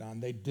founded on.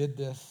 They did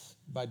this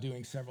by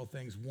doing several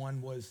things.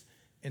 One was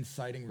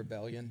inciting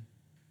rebellion.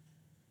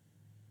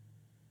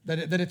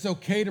 That it's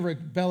okay to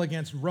rebel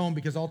against Rome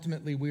because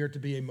ultimately we are to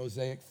be a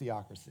Mosaic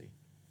theocracy.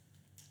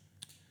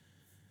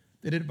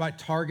 They did it by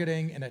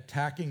targeting and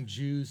attacking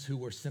Jews who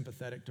were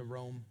sympathetic to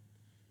Rome.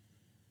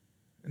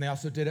 And they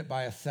also did it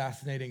by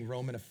assassinating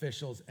Roman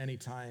officials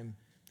anytime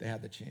they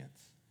had the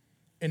chance.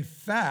 In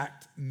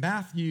fact,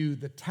 Matthew,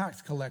 the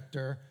tax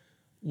collector,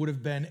 would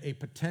have been a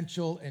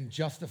potential and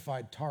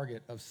justified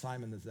target of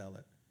Simon the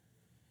Zealot.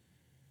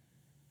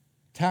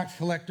 Tax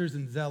collectors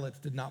and zealots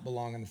did not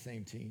belong on the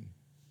same team.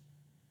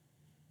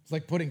 It's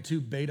like putting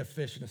two beta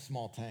fish in a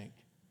small tank.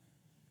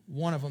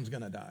 One of them's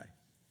going to die.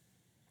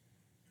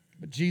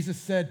 But Jesus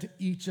said to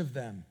each of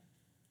them,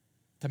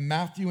 to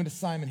Matthew and to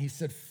Simon, he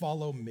said,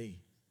 "Follow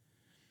me."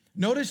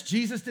 Notice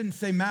Jesus didn't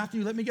say,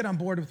 "Matthew, let me get on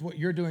board with what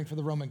you're doing for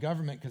the Roman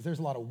government because there's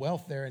a lot of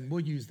wealth there and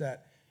we'll use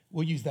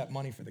that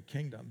money for the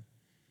kingdom."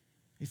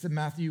 He said,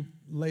 "Matthew,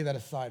 lay that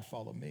aside,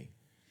 follow me."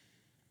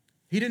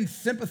 He didn't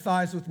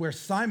sympathize with where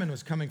Simon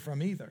was coming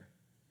from either.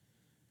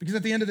 Because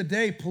at the end of the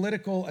day,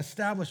 political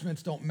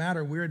establishments don't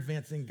matter. We're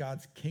advancing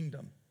God's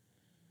kingdom.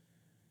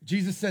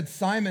 Jesus said,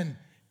 "Simon,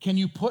 can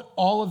you put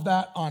all of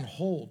that on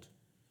hold?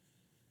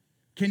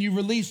 Can you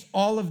release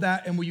all of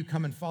that and will you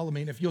come and follow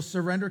me? And if you'll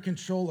surrender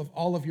control of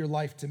all of your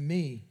life to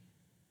me,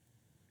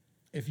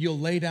 if you'll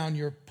lay down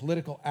your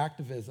political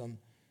activism,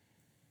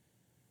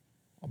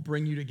 I'll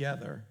bring you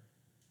together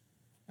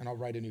and I'll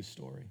write a new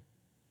story."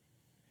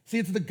 See,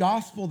 it's the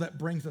gospel that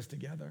brings us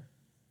together.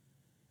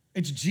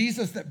 It's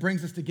Jesus that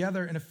brings us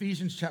together. In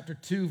Ephesians chapter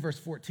 2, verse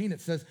 14,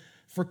 it says,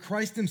 "For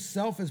Christ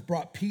himself has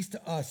brought peace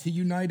to us. He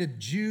united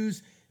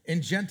Jews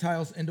and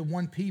Gentiles into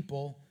one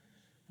people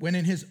when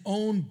in his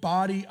own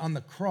body on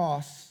the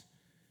cross,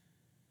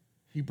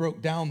 he broke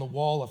down the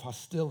wall of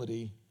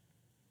hostility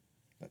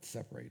that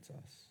separates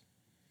us."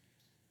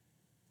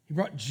 He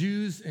brought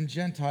Jews and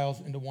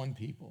Gentiles into one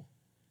people.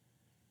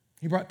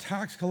 He brought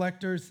tax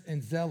collectors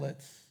and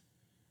zealots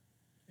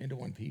into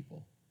one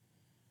people.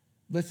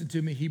 Listen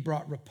to me, he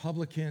brought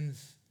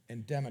Republicans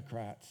and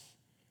Democrats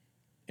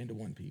into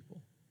one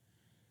people.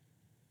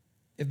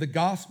 If the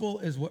gospel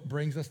is what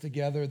brings us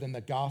together, then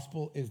the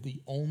gospel is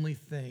the only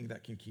thing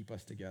that can keep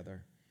us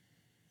together.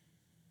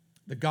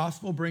 The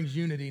gospel brings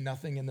unity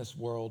nothing in this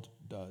world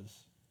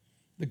does.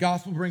 The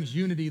gospel brings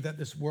unity that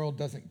this world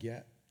doesn't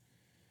get.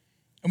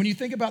 And when you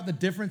think about the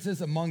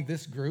differences among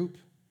this group,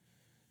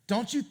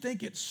 don't you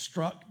think it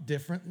struck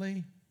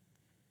differently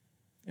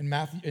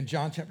in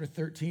John chapter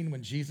 13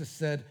 when Jesus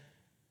said,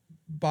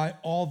 "By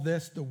all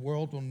this, the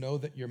world will know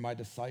that you're my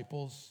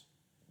disciples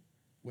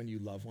when you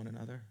love one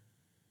another"?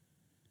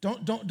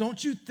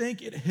 Don't you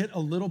think it hit a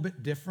little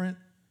bit different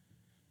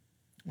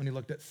when he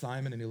looked at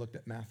Simon and he looked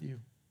at Matthew?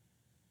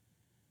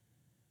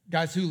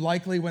 Guys who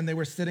likely, when they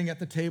were sitting at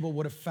the table,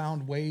 would have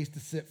found ways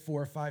to sit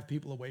 4 or 5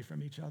 people away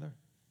from each other.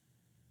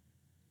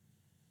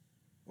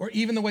 Or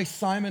even the way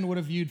Simon would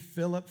have viewed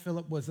Philip.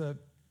 Philip was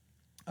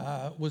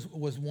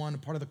one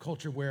part of the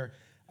culture where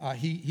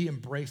he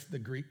embraced the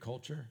Greek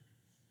culture.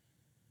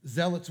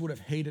 Zealots would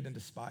have hated and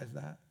despised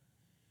that.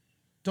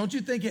 Don't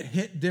you think it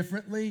hit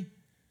differently?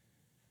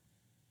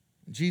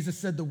 Jesus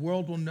said, "The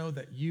world will know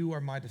that you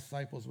are my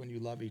disciples when you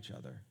love each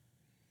other."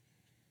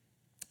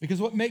 Because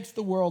what makes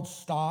the world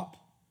stop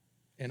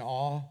in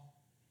awe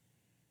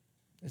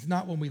is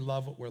not when we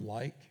love what we're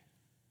like.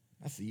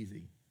 That's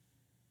easy.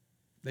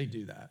 They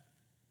do that.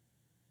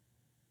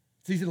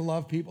 It's easy to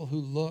love people who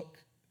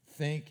look,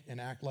 think,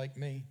 and act like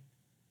me.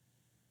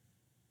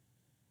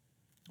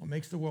 What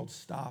makes the world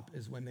stop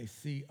is when they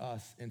see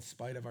us, in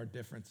spite of our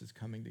differences,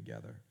 coming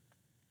together.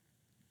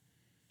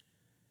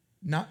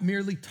 Not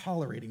merely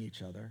tolerating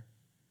each other,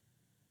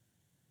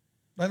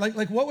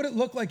 Like what would it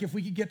look like if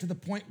we could get to the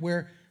point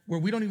where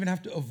we don't even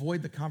have to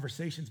avoid the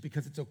conversations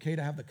because it's okay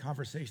to have the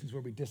conversations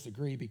where we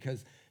disagree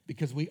because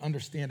we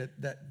understand it,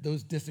 that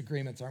those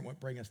disagreements aren't what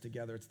bring us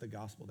together. It's the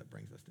gospel that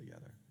brings us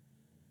together.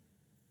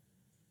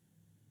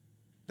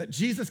 That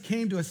Jesus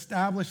came to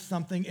establish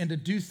something and to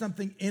do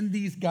something in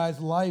these guys'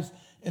 lives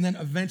and then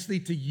eventually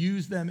to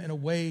use them in a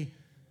way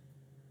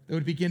that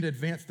would begin to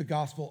advance the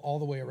gospel all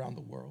the way around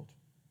the world.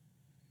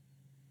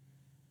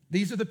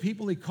 These are the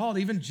people he called,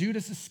 even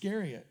Judas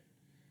Iscariot.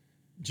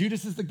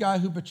 Judas is the guy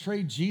who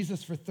betrayed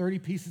Jesus for 30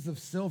 pieces of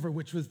silver,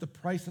 which was the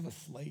price of a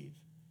slave.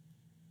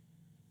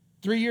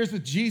 3 years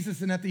with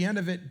Jesus, and at the end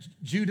of it,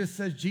 Judas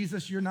says,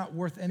 Jesus, you're not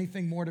worth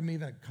anything more to me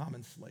than a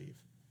common slave.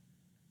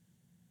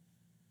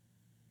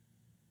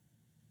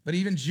 But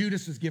even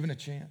Judas was given a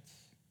chance.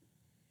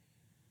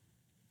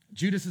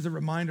 Judas is a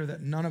reminder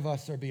that none of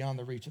us are beyond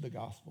the reach of the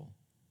gospel.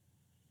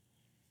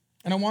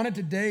 And I wanted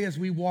today, as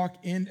we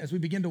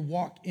begin to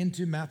walk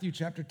into Matthew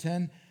chapter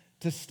 10,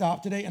 to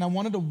stop today. And I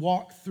wanted to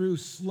walk through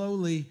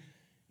slowly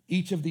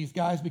each of these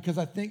guys because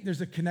I think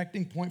there's a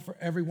connecting point for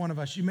every one of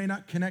us. You may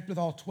not connect with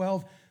all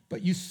 12,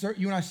 but you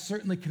and I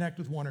certainly connect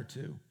with one or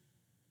two.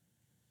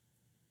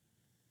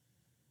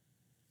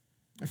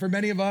 And for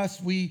many of us,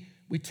 we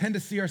tend to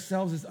see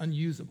ourselves as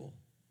unusable.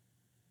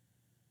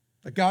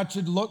 That God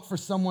should look for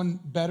someone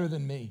better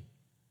than me.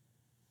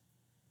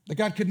 That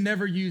God could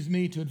never use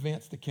me to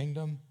advance the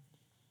kingdom.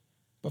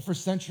 But for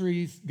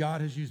centuries,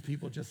 God has used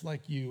people just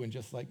like you and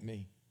just like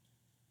me.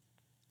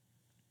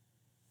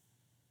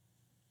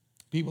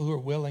 People who are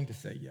willing to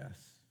say yes.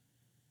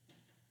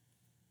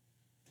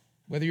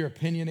 Whether you're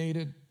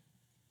opinionated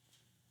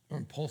or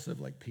impulsive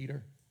like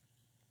Peter.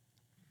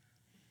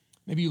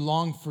 Maybe you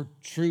long for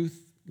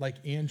truth like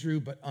Andrew,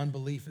 but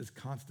unbelief is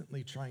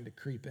constantly trying to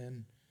creep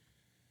in.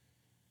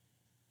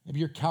 Maybe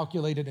you're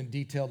calculated and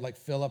detailed like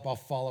Philip. I'll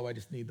follow, I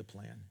just need the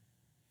plan.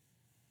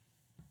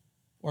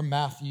 Or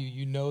Matthew,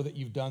 you know that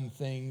you've done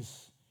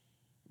things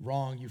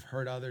wrong, you've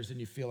hurt others,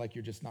 and you feel like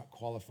you're just not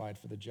qualified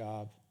for the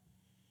job.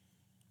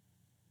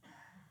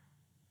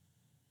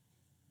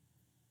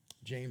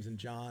 James and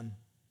John,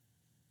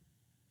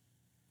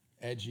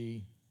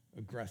 edgy,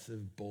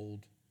 aggressive,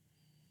 bold.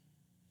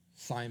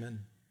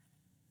 Simon.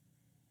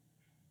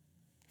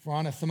 If we're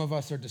honest, some of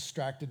us are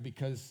distracted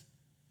because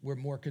we're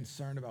more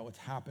concerned about what's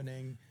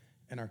happening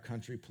in our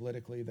country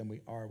politically than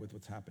we are with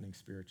what's happening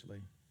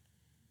spiritually.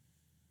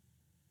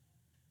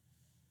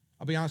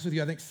 I'll be honest with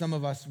you, I think some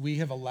of us, we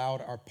have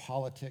allowed our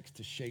politics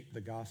to shape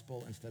the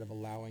gospel instead of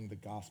allowing the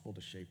gospel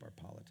to shape our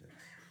politics.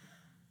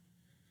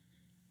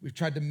 We've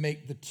tried to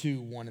make the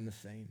two one and the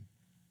same.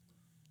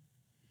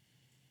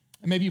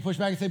 And maybe you push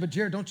back and say, but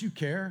Jared, don't you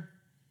care?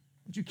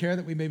 Don't you care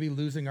that we may be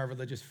losing our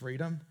religious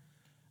freedom?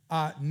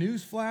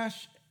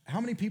 Newsflash,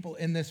 how many people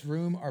in this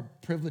room are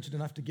privileged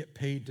enough to get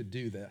paid to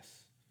do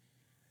this?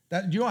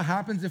 Do you know what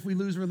happens if we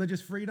lose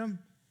religious freedom?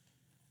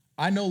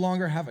 I no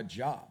longer have a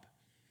job.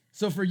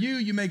 So for you,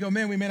 you may go,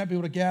 man, we may not be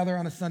able to gather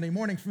on a Sunday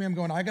morning. For me, I'm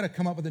going, I got to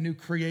come up with a new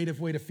creative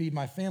way to feed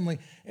my family.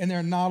 And there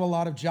are not a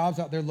lot of jobs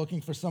out there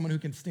looking for someone who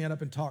can stand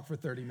up and talk for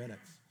 30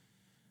 minutes.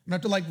 I'm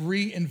going to have to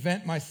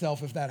reinvent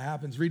myself if that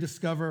happens,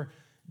 rediscover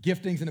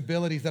giftings and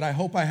abilities that I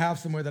hope I have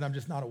somewhere that I'm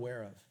just not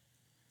aware of.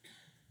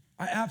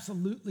 I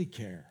absolutely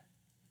care.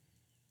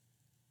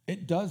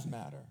 It does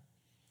matter.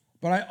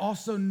 But I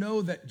also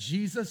know that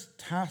Jesus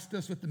tasked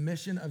us with the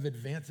mission of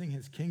advancing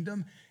his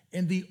kingdom.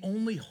 And the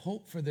only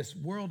hope for this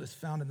world is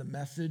found in the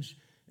message,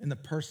 in the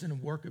person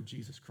and work of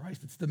Jesus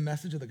Christ. It's the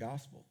message of the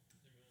gospel.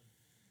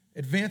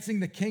 Advancing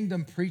the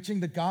kingdom,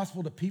 preaching the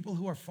gospel to people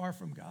who are far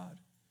from God.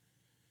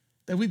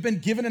 That we've been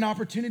given an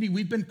opportunity.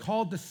 We've been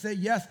called to say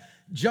yes,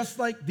 just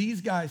like these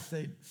guys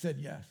said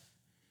yes.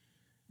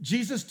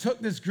 Jesus took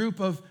this group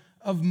of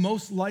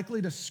most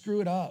likely to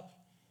screw it up.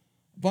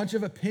 A bunch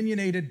of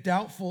opinionated,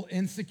 doubtful,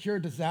 insecure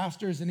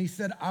disasters. And he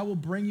said, I will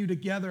bring you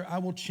together. I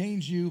will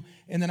change you.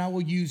 And then I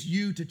will use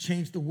you to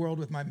change the world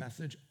with my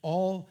message.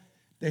 All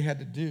they had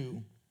to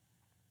do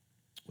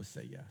was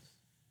say yes.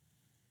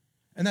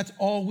 And that's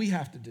all we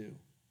have to do.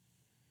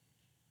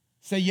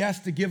 Say yes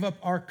to give up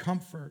our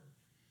comfort,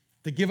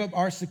 to give up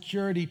our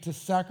security, to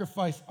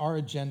sacrifice our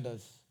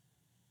agendas.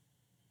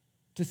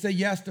 To say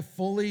yes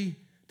fully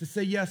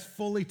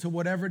to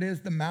whatever it is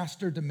the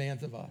master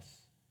demands of us.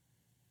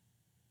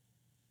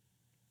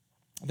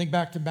 I think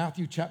back to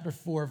Matthew chapter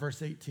 4,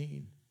 verse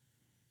 18.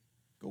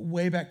 Go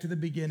way back to the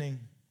beginning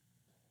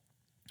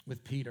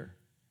with Peter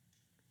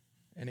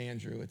and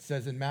Andrew. It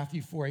says in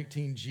Matthew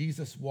 4:18,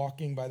 Jesus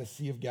walking by the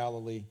Sea of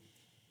Galilee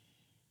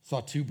saw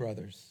two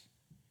brothers,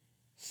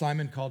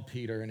 Simon called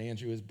Peter and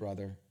Andrew his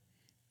brother,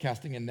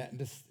 casting a net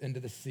into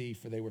the sea,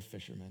 for they were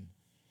fishermen.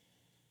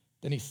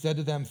 Then he said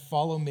to them,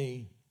 follow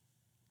me,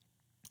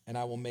 and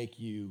I will make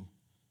you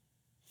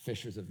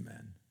fishers of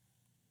men.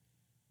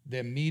 They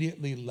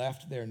immediately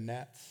left their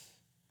nets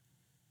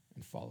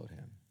and followed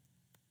him.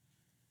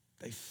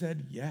 They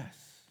said yes.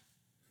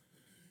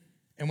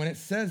 And when it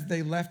says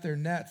they left their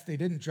nets, they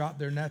didn't drop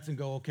their nets and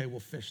go, okay, we'll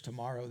fish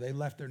tomorrow. They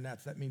left their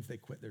nets. That means they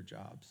quit their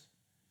jobs.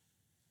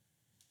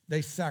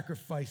 They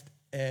sacrificed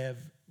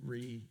everything.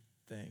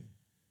 everything.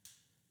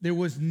 There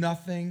was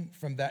nothing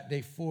from that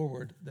day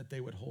forward that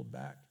they would hold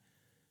back.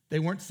 They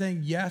weren't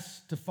saying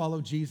yes to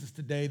follow Jesus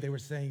today. They were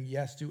saying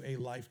yes to a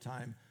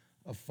lifetime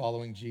of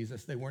following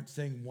Jesus. They weren't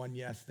saying one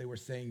yes. They were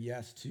saying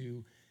yes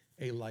to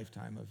a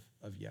lifetime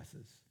of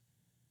yeses.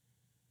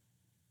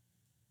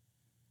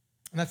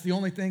 And that's the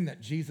only thing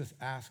that Jesus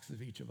asks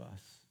of each of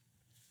us,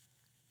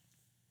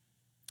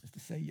 is to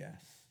say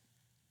yes.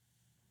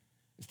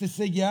 It's to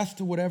say yes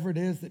to whatever it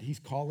is that he's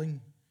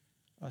calling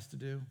us to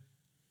do.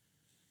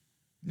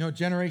 You know,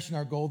 Generation,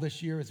 our goal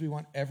this year is we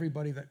want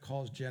everybody that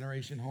calls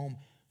Generation home,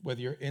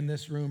 whether you're in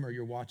this room or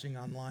you're watching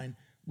online,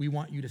 we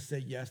want you to say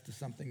yes to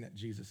something that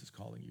Jesus is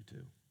calling you to.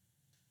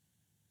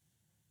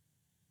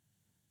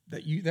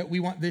 That we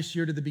want this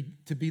year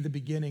to be the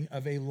beginning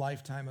of a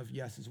lifetime of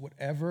yeses.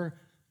 Whatever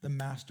the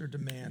master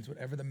demands,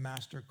 whatever the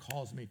master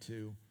calls me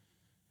to,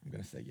 I'm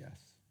going to say yes.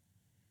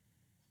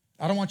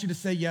 I don't want you to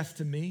say yes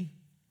to me.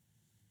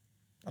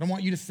 I don't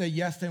want you to say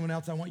yes to anyone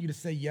else. I want you to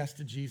say yes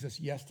to Jesus,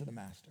 yes to the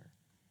master.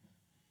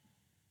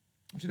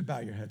 I want you to bow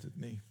your heads with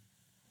me.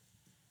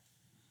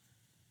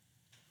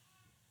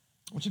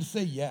 I want you to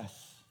say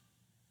yes.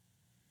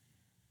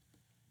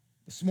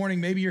 This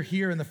morning, maybe you're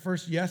here and the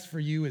first yes for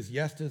you is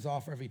yes to his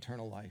offer of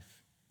eternal life.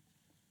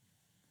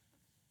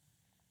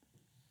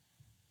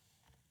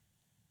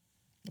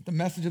 But the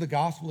message of the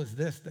gospel is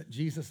this, that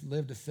Jesus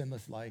lived a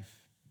sinless life.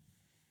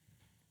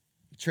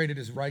 He traded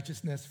his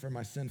righteousness for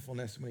my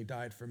sinfulness when he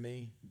died for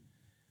me.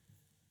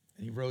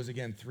 And he rose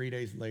again 3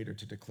 days later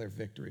to declare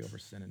victory over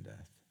sin and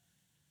death.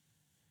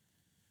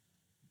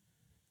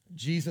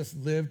 Jesus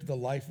lived the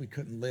life we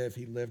couldn't live.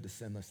 He lived a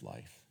sinless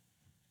life.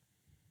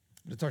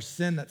 But it's our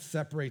sin that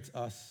separates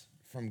us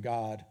from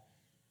God.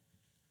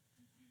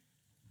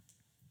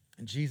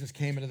 And Jesus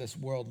came into this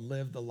world,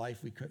 lived the life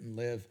we couldn't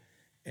live,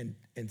 and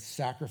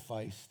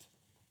sacrificed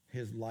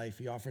his life.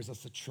 He offers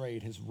us a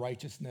trade, his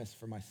righteousness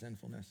for my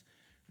sinfulness.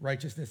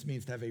 Righteousness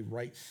means to have a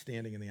right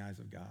standing in the eyes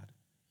of God.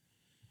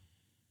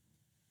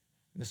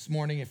 And this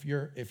morning, if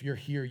you're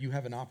here, you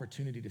have an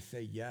opportunity to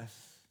say yes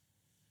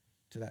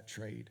to that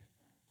trade.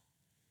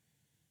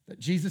 That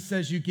Jesus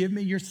says, you give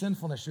me your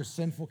sinfulness, your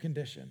sinful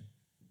condition.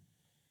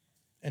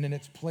 And in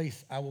its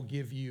place, I will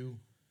give you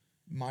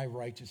my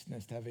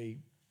righteousness to have a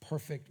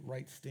perfect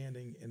right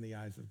standing in the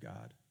eyes of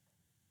God.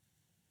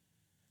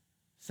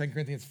 2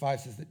 Corinthians 5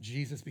 says that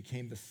Jesus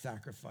became the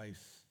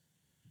sacrifice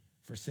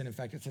for sin. In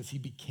fact, it says he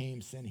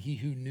became sin. He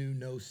who knew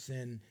no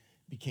sin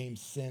became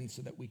sin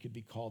so that we could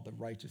be called the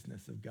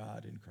righteousness of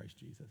God in Christ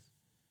Jesus.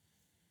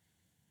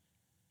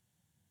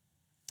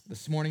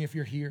 This morning, if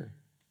you're here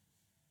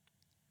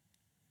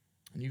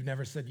and you've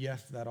never said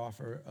yes to that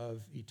offer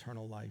of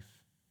eternal life,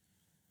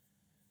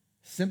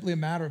 simply a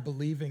matter of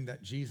believing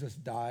that Jesus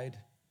died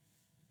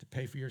to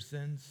pay for your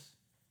sins,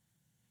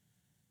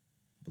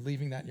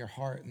 believing that in your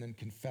heart and then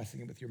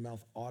confessing it with your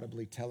mouth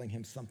audibly, telling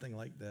him something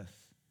like this: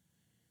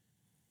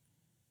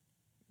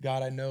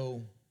 God, I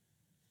know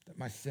that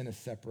my sin has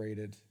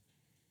separated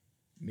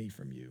me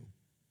from you.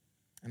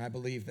 And I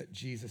believe that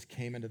Jesus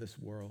came into this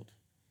world.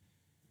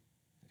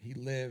 He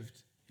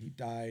lived, he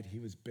died, he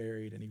was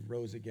buried, and he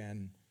rose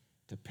again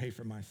to pay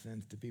for my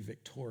sins, to be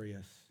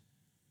victorious.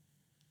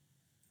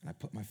 And I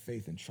put my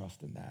faith and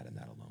trust in that and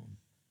that alone.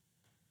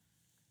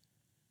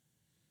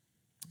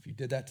 If you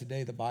did that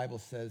today, the Bible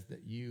says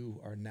that you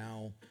are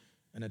now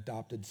an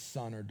adopted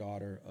son or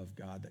daughter of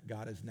God, that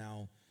God is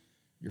now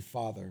your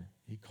father.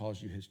 He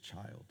calls you his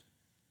child.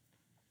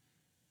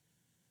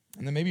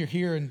 And then maybe you're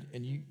here and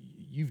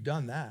you've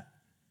done that.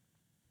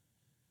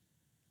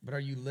 But are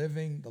you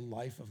living the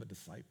life of a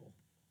disciple?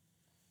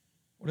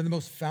 One of the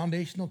most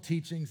foundational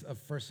teachings of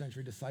first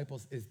century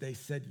disciples is they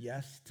said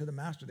yes to the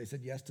master. They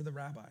said yes to the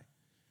rabbi.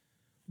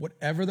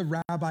 Whatever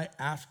the rabbi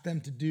asked them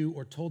to do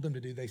or told them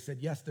to do, they said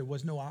yes. There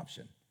was no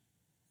option.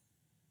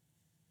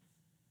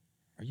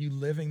 Are you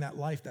living that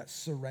life, that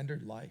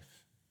surrendered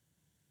life?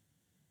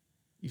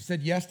 You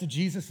said yes to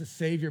Jesus as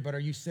Savior, but are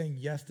you saying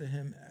yes to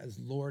him as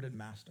Lord and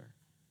Master?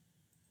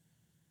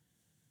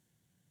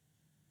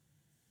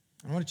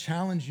 I want to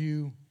challenge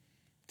you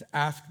to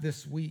ask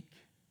this week,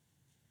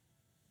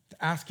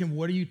 to ask him,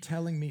 what are you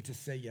telling me to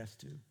say yes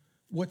to?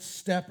 What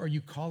step are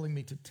you calling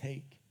me to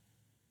take?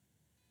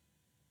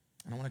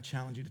 And I want to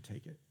challenge you to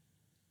take it.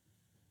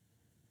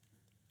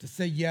 To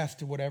say yes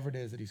to whatever it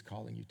is that he's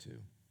calling you to.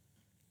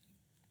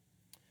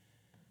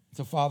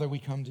 So, Father, we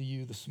come to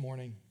you this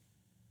morning.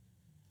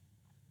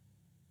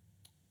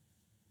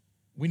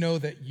 We know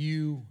that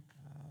you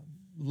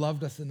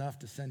loved us enough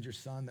to send your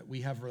son, that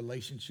we have a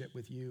relationship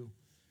with you.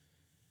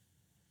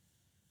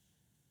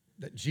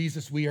 That,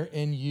 Jesus, we are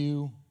in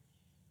you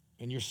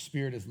and your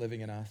spirit is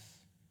living in us.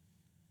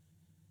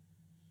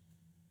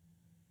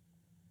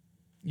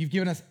 You've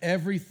given us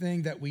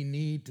everything that we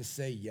need to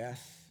say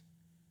yes.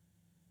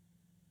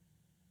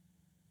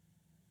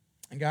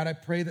 And God, I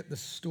pray that the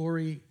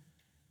story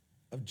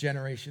of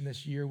Generation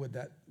this year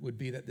would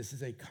be that this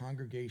is a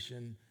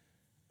congregation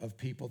of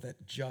people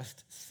that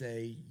just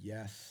say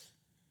yes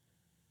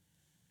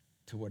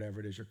to whatever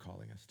it is you're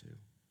calling us to.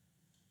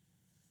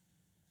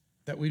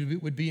 that we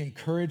would be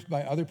encouraged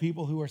by other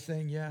people who are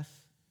saying yes,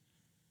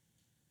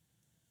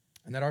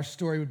 and that our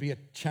story would be a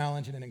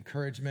challenge and an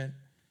encouragement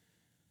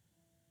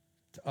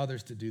to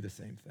others to do the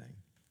same thing.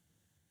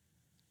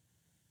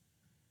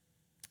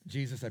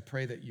 Jesus, I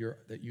pray that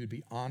you'd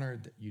be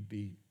honored, that you'd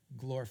be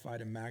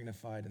glorified and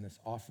magnified in this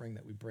offering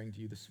that we bring to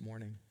you this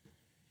morning.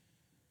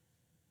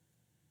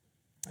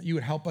 You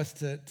would help us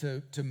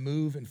to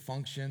move and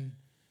function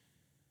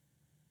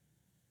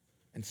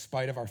in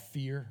spite of our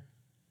fear.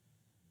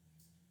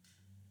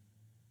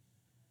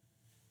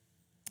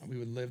 We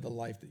would live the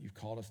life that you've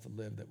called us to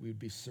live, that we would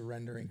be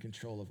surrendering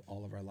control of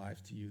all of our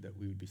lives to you, that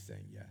we would be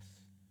saying yes.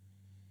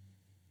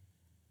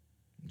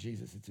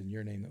 Jesus, it's in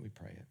your name that we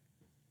pray it.